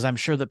example, because I'm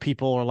sure that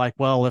people are like,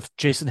 well, if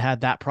Jason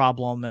had that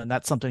problem and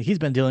that's something he's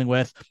been dealing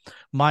with,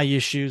 my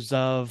issues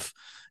of,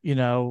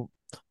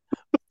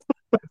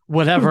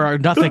 whatever are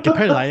nothing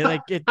compared to that.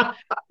 Like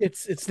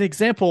it's an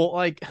example.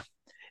 Like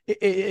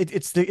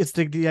it's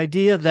the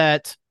idea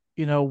that,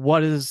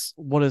 what is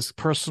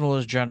personal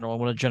is general,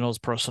 and what is general is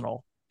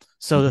personal.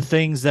 So the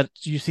things that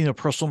you see are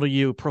personal to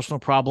you, personal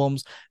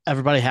problems,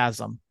 everybody has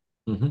them.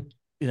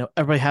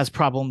 Everybody has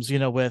problems,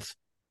 with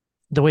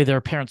the way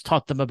their parents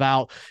taught them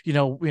about, can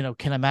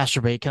I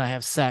masturbate? Can I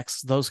have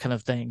sex? Those kind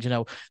of things,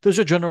 those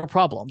are general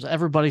problems.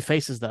 Everybody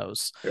faces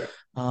those. Yeah.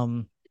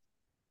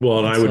 Well,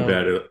 and I would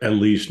bet at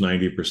least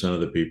 90%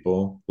 of the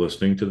people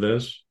listening to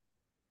this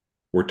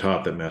we're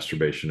taught that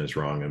masturbation is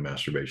wrong and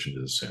masturbation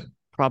is a sin.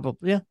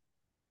 Probably, yeah.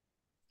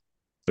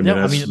 I mean,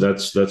 No, I mean,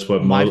 that's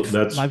what my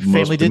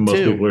family did most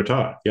too. people are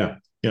taught. Yeah,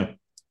 yeah.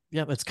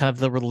 Yeah, it's kind of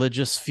the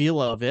religious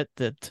feel of it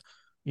that,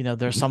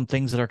 there's Mhm. some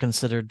things that are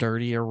considered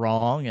dirty or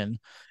wrong, and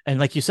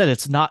like you said,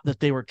 it's not that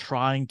they were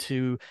trying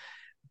to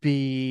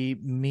be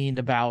mean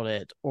about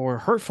it or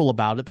hurtful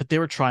about it, but they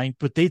were trying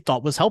what they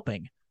thought was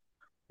helping.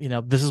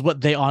 This is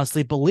what they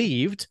honestly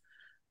believed,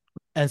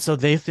 and so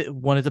they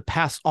wanted to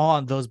pass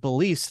on those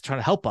beliefs to try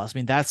to help us. I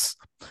mean, that's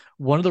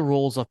one of the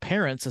roles of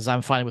parents, as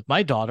I'm finding with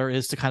my daughter,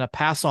 is to kind of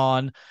pass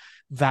on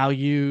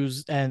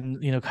values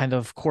and kind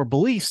of core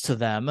beliefs to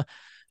them,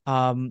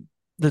 um,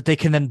 that they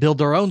can then build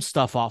their own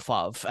stuff off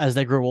of as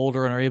they grow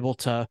older and are able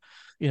to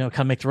kind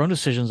of make their own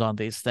decisions on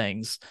these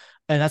things.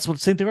 And that's what the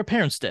same thing our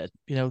parents did.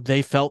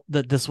 They felt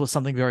that this was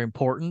something very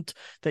important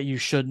that you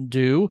shouldn't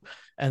do,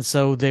 and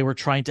so they were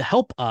trying to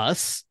help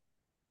us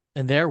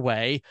in their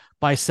way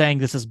by saying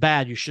this is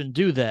bad, you shouldn't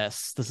do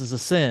this is a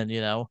sin.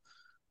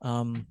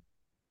 um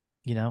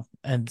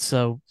and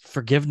so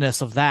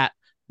forgiveness of that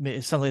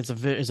is something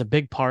is a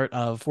big part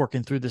of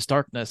working through this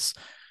darkness.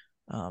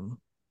 um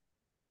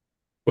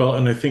Well,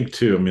 and I think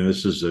too. I mean,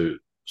 this is a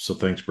so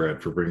thanks,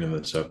 Brad, for bringing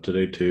this up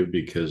today too,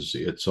 because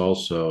it's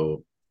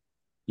also,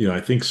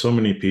 I think so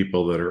many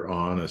people that are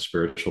on a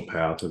spiritual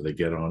path, or they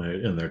get on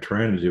it and they're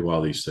trying to do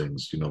all these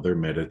things. They're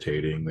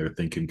meditating, they're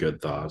thinking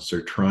good thoughts,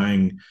 they're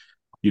trying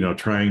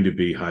to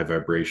be high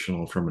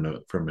vibrational from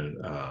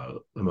an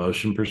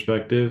emotion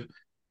perspective,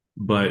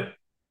 but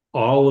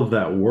all of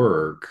that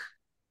work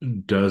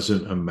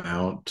doesn't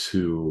amount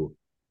to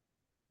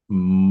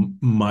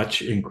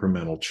much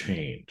incremental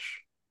change.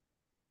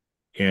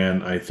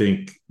 And I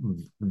think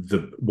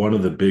the one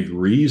of the big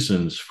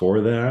reasons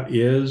for that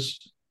is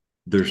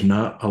there's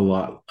not a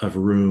lot of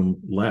room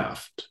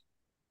left,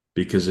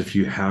 because if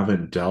you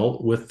haven't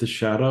dealt with the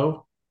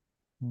shadow,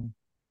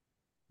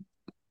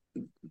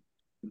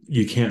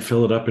 you can't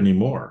fill it up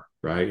anymore,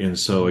 right? And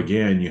so Mhm.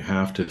 again, you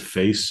have to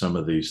face some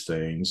of these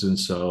things. And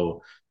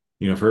so,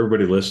 for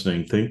everybody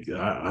listening, think,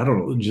 I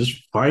don't know,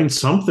 just find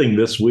something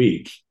this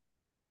week.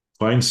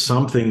 Find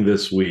something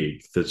this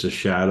week that's a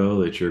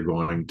shadow that you're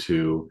going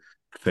to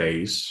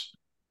face,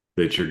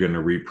 that you're going to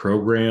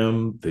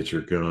reprogram, that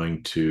you're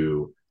going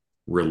to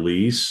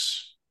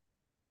release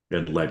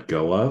and let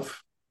go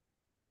of,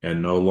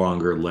 and no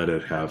longer let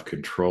it have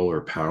control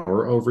or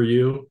power over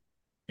you.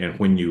 And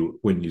when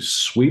you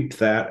sweep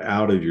that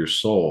out of your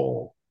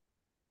soul,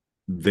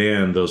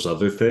 then those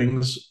other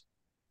things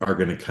are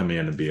going to come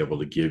in and be able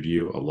to give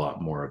you a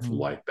lot more of the Mhm.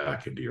 light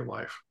back into your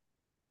life.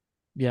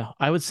 Yeah,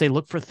 I would say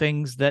look for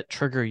things that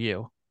trigger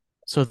you.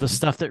 So the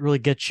stuff that really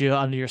gets you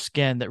under your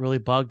skin, that really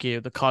bug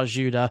you, that cause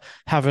you to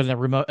have an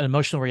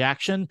emotional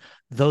reaction,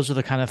 those are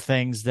the kind of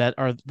things that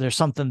there's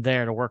something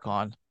there to work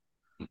on.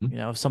 Mm-hmm.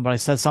 If somebody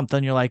says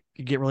something, you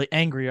get really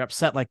angry or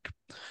upset. Like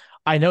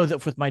I know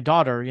that with my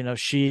daughter,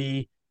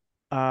 she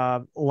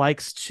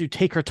likes to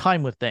take her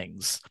time with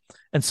things.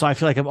 And so I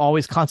feel like I'm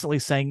always constantly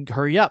saying,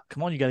 hurry up,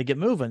 come on, you got to get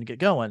moving, get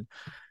going,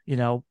 you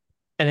know.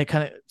 And it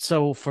kind of,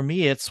 so for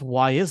me, it's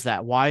why is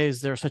that? Why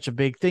is there such a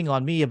big thing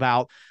on me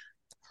about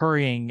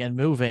hurrying and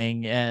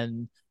moving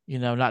and,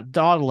 not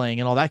dawdling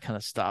and all that kind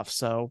of stuff?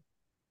 So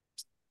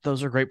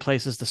those are great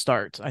places to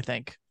start, I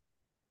think.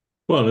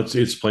 Well,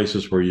 it's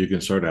places where you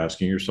can start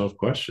asking yourself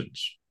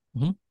questions,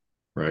 Mm-hmm.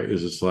 right?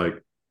 Is it's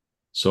like,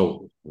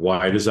 so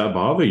why does that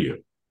bother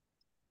you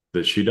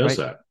that she does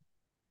Right. that?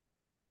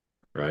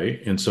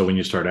 Right. And so when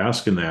you start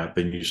asking that,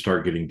 then you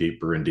start getting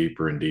deeper and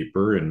deeper and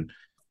deeper. And,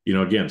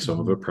 again, some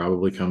of Mm-hmm. it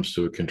probably comes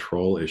to a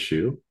control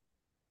issue,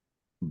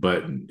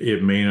 but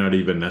it may not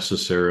even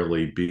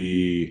necessarily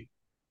be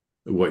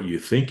what you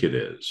think it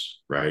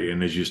is. Right.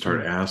 And as you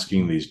start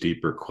asking these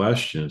deeper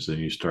questions, then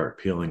you start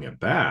peeling it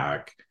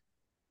back.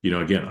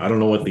 Again, I don't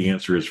know what the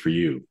answer is for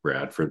you,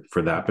 Brad,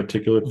 for that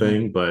particular Mm-hmm.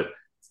 thing, but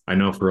I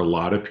know for a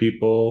lot of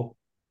people,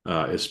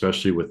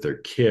 especially with their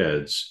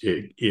kids,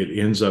 it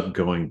ends up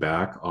going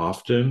back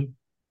often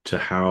to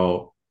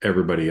how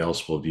everybody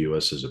else will view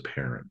us as a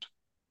parent,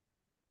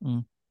 Mm-hmm.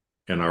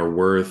 and our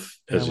worth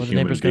Yeah, as a what the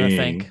human neighbor's gonna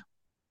think. being.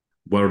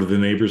 What are the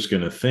neighbors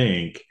going to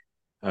think?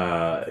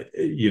 And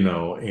in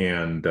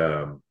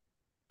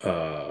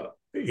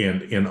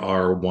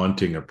our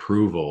wanting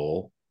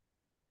approval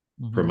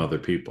from Mm-hmm. other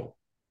people.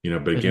 But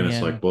again, Fitting it's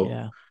in. like, well,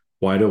 Yeah.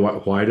 why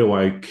do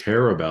I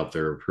care about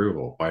their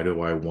approval? Why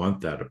do I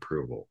want that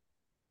approval?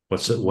 What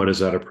Mm-hmm. does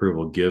that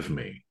approval give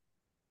me?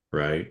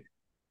 Right.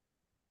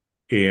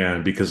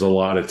 And because a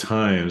lot of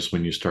times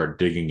when you start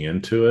digging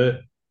into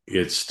it,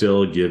 it's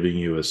still giving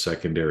you a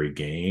secondary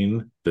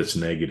gain that's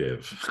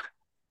negative.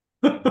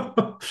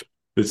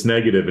 It's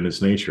negative in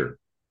its nature.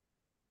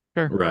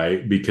 Sure.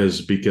 Right.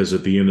 Because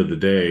at the end of the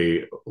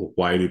day,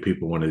 why do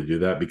people want to do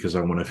that? Because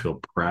I want to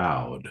feel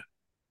proud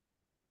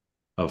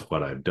of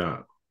what I've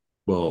done.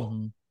 Well,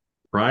 Mm-hmm.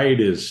 pride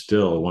is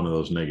still one of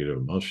those negative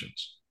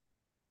emotions,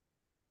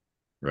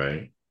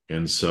 right?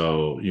 And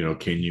so,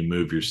 can you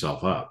move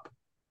yourself up?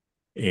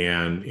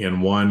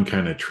 And one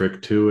kind of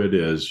trick to it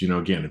is,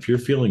 again, if you're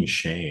feeling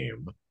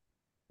shame,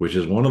 which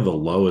is one of the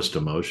lowest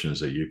emotions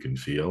that you can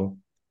feel,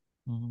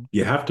 Mm-hmm.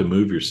 you have to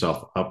move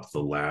yourself up the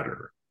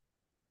ladder.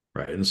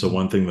 Right. And so, Mm-hmm.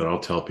 one thing that I'll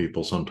tell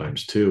people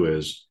sometimes too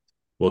is,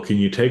 well, can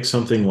you take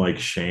something like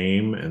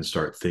shame and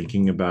start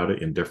thinking about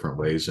it in different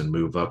ways and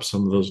move up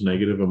some of those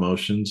negative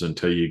emotions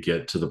until you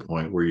get to the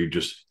point where you're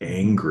just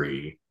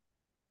angry?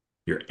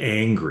 You're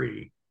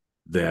angry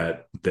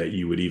that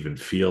you would even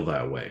feel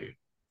that way,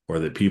 or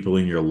that people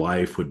in your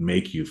life would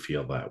make you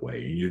feel that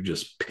way. And you're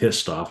just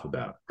pissed off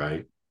about it,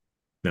 right?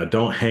 Now,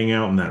 don't hang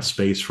out in that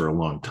space for a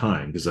long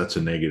time because that's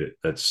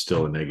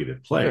still a negative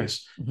Sure.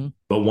 place. Mm-hmm.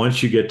 But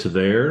once you get to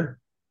there,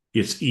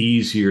 it's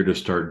easier to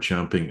start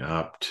jumping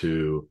up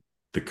to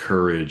the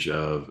courage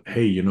of,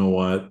 hey, you know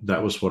what?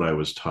 That was what I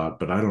was taught,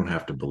 but I don't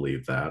have to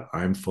believe that.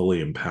 I'm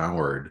fully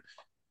empowered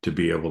to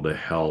be able to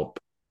help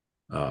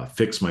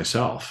fix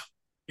myself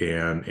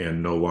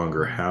and no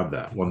longer have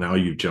that. Well, now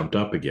you've jumped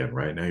up again,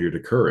 right? Now you're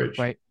to courage.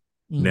 Right.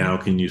 Mm-hmm. Now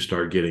can you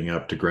start getting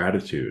up to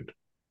gratitude?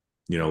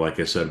 Like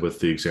I said with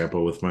the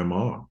example with my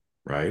mom,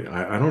 right?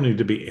 I don't need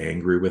to be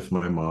angry with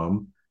my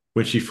mom.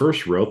 When she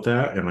first wrote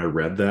that and I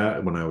read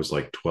that when I was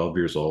like 12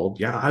 years old,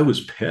 yeah, I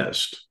was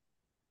pissed,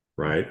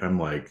 right? I'm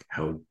like,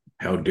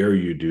 how dare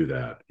you do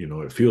that?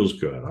 It feels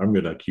good. I'm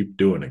gonna keep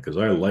doing it because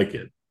I like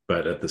it.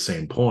 But at the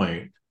same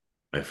point,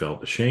 I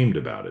felt ashamed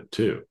about it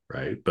too,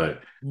 right?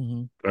 But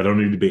Mm-hmm. I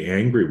don't need to be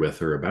angry with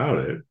her about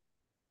it,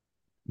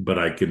 but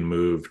I can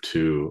move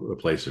to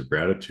a place of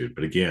gratitude.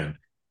 But again,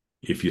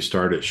 if you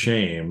start at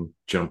shame,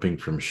 jumping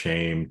from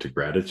shame to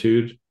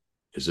gratitude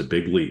is a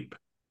big leap.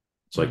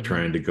 It's like Mm-hmm.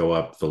 trying to go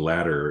up the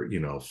ladder,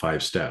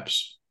 5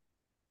 steps.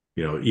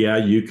 Yeah,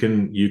 you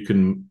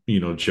can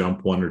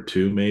jump one or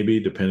two, maybe,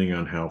 depending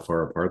on how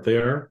far apart they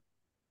are.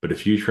 But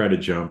if you try to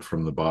jump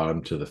from the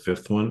bottom to the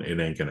fifth one, it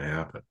ain't going to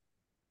happen.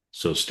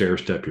 So stair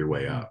step your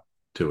way Mm-hmm. up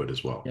to it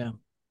as well. Yeah.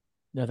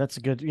 Yeah, that's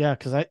a good. Yeah,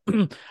 because I I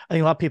think a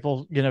lot of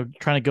people,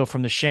 trying to go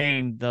from the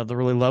shame, the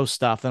really low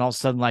stuff, then all of a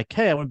sudden like,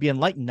 hey, I want to be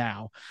enlightened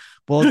now.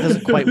 Well, it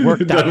doesn't quite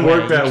work It that doesn't way.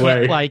 work You that can't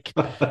way. like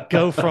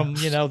go from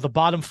the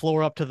bottom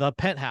floor up to the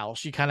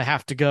penthouse. You kind of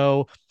have to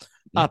go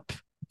up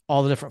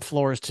all the different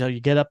floors till you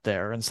get up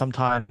there. And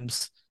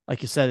sometimes,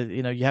 like you said,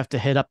 you have to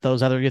hit up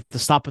those other. You have to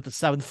stop at the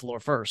seventh floor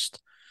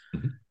first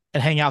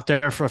and hang out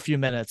there for a few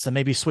minutes, and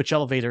maybe switch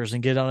elevators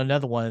and get on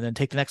another one, and then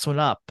take the next one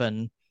up.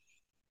 And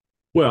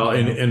Well, you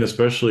and know, and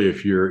especially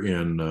if you're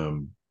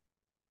in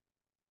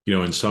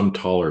some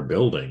taller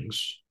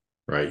buildings,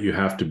 right? You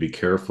have to be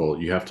careful.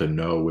 You have to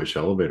know which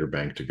elevator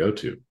bank to go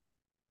to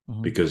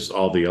mhm. because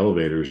all the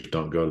elevators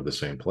don't go to the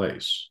same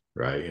place,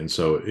 right? And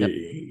so Yep,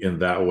 in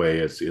that way,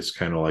 it's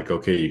kind of like,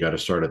 okay, you got to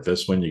start at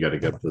this one. You got to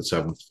get to the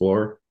seventh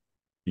floor.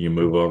 You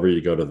move over,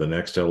 you go to the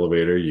next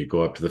elevator, you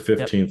go up to the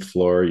yep. 15th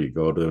floor, you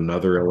go to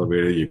another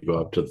elevator, you go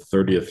up to the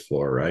 30th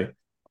floor, right?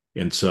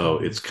 And so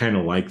Mhm. it's kind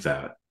of like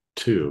that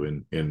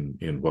too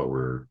in what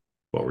we're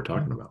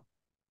talking about.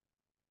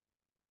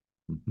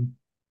 Mm-hmm.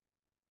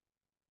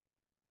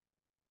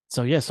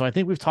 So yeah, so I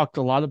think we've talked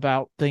a lot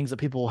about things that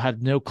people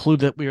had no clue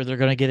that they're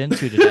going to get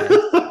into today.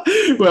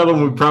 Well,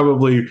 then we Um,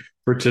 probably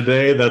for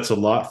today, that's a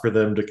lot for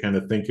them to kind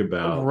of think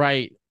about.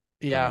 right.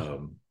 Yeah,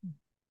 Um,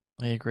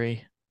 I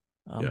agree.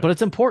 yeah. But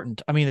it's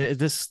important. I mean,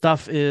 this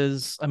stuff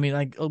is. I mean,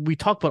 like we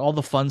talk about all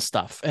the fun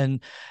stuff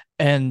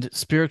and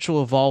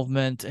spiritual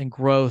involvement and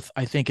growth.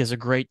 I think is a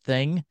great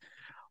thing,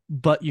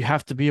 but you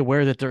have to be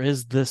aware that there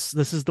is this.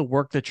 This is the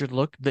work that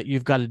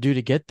you've got to do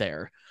to get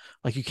there.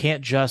 Like you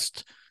can't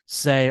just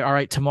say, all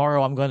right,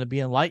 tomorrow I'm going to be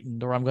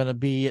enlightened or I'm going to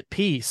be at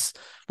peace.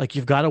 Like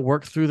you've got to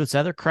work through this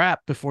other crap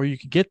before you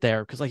can get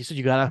there. Because like you said,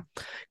 you got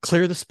to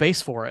clear the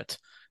space for it.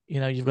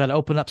 You've got to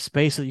open up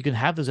space so that you can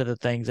have those other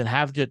things and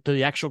have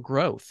the actual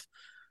growth.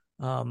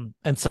 And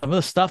some of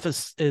the stuff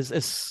is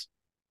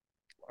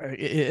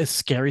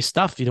scary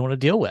stuff you don't want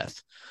to deal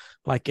with.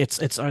 Like it's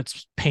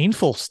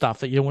painful stuff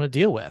that you don't want to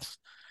deal with.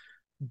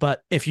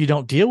 But if you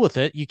don't deal with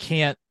it, you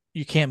can't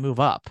move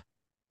up.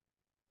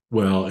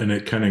 Well, and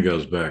it kind of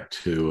goes back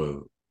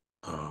to,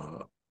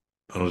 I'll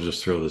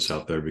just throw this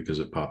out there because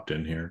it popped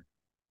in here,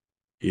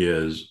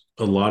 is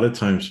a lot of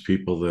times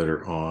people that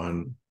are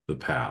on the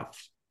path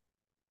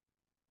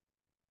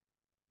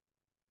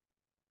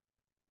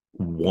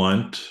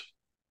want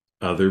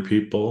other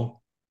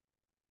people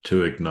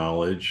to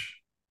acknowledge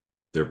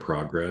their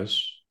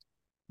progress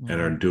and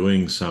are Mm-hmm.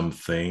 doing some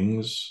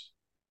things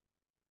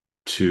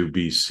to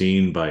be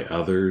seen by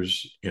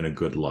others in a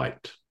good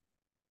light.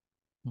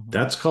 Mm-hmm.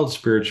 That's called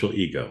spiritual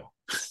ego.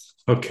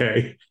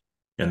 Okay.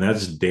 And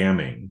that's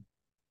damning,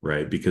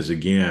 right? Because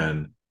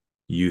again,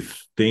 you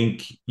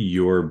think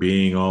you're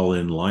being all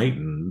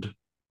enlightened,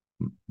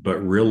 but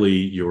really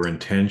your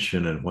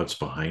intention and what's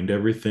behind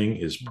everything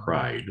is Mm-hmm.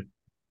 pride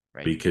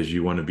Right. because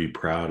you want to be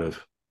proud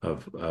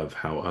of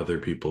how other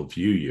people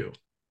view you.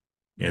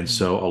 And Mm-hmm.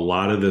 so a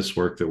lot of this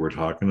work that we're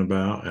talking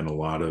about and a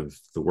lot of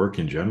the work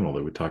in general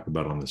that we talk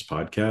about on this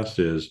podcast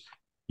is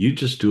you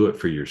just do it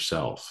for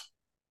yourself.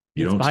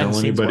 You It's don't behind the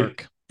tell scenes anybody.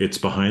 work. It's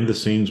behind the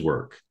scenes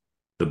work.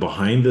 The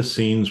behind the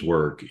scenes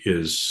work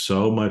is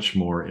so much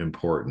more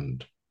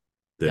important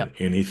than Yep.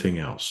 anything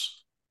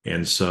else.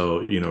 And so,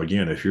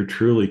 again, if you're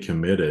truly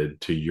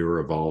committed to your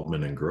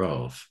evolvement and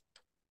growth,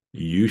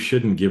 you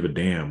shouldn't give a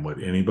damn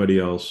what anybody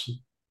else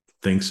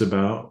thinks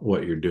about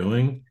what you're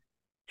doing.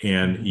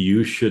 And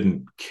you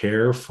shouldn't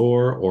care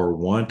for or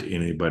want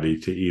anybody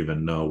to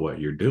even know what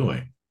you're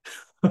doing.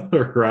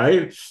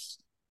 Right?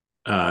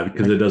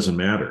 Because it doesn't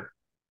matter.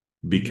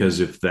 Because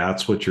if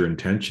that's what your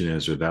intention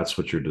is, or that's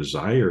what your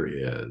desire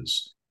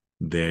is,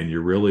 then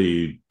you're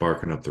really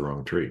barking up the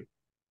wrong tree.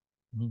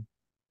 Mm-hmm.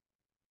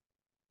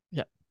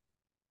 Yeah.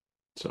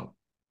 So,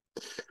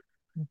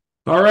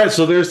 all right.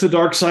 So there's the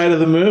dark side of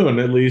the moon.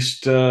 At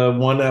least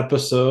one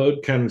episode,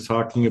 kind of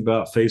talking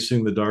about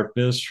facing the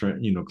darkness,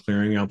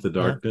 clearing out the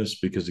Yeah. darkness.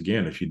 Because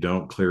again, if you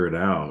don't clear it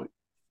out,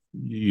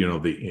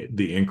 the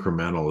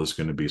incremental is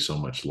going to be so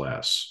much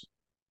less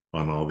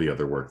on all the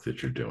other work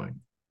that you're doing.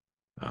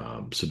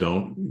 So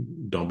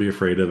don't be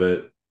afraid of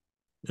it.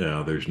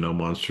 There's no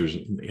monsters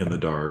in the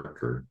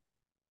dark, or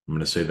I'm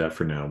going to say that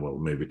for now. We'll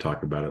maybe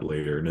talk about it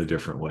later in a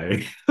different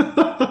way.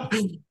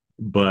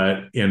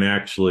 But in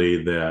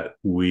actually that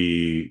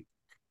we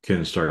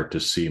can start to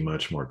see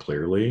much more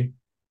clearly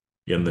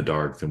in the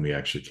dark than we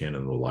actually can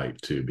in the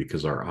light too,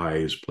 because our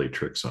eyes play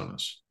tricks on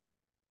us.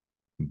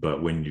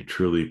 But when you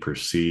truly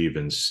perceive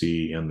and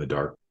see in the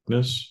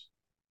darkness,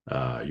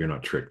 you're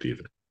not tricked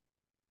either.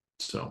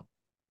 So,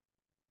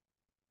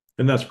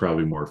 and that's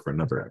probably more for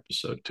another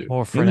episode too,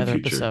 More for in the another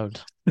future.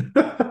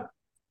 episode.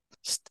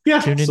 Yeah,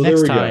 Tune in so there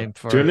next we time go.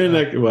 for Tune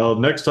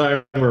in next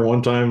time, or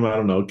one time, I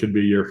don't know, it could be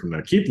a year from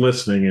now. Keep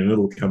listening and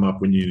it'll come up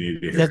when you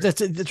need to hear it.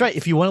 that's right.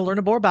 If you want to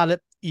learn more about it,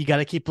 you got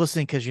to keep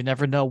listening, because you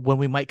never know when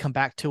we might come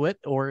back to it.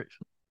 Or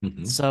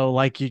so,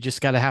 like, you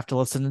just got to have to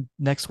listen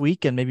next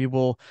week, and maybe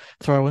we'll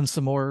throw in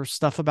some more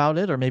stuff about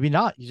it, or maybe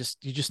not. You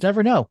just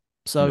never know.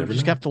 So you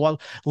just have to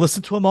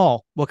listen to them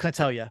all. What can I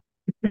tell you?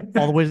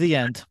 All the way to the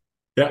end.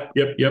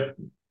 Yep.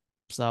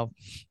 So,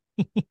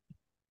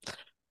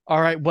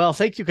 all right. Well,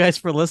 thank you guys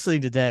for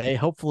listening today.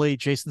 Hopefully,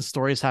 Jason's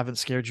stories haven't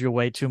scared you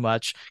away too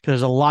much, because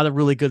there's a lot of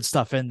really good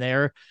stuff in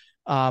there.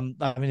 I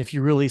mean, if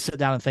you really sit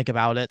down and think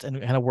about it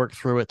and kind of work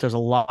through it, there's a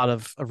lot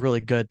of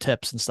really good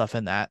tips and stuff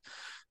in that.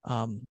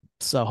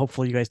 So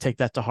hopefully you guys take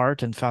that to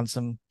heart and found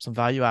some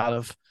value out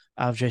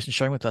of Jason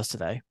sharing with us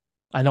today.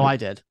 I know I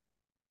did.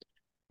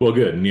 Well,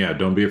 good. And yeah,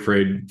 don't be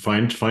afraid.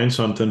 Find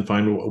something.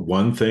 Find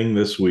one thing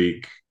this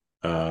week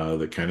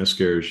that kind of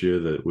scares you,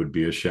 that would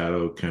be a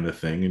shadow kind of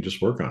thing, and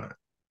just work on it.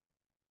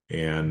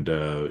 And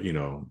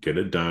get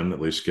it done. At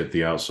least get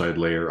the outside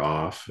layer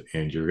off,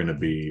 and you're going to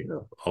be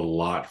a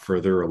lot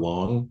further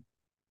along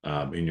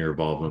in your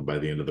involvement by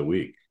the end of the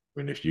week. I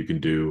mean, if you can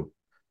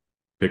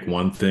pick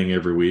one thing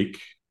every week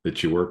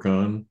that you work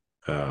on,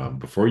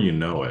 before you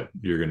know it,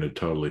 you're going to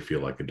totally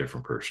feel like a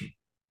different person.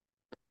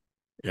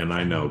 And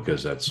I know,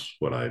 because that's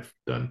what I've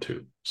done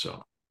too.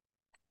 So,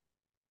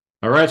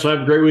 all right. So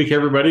have a great week,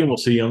 everybody. And we'll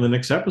see you on the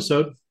next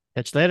episode.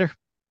 Catch you later.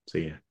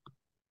 See ya.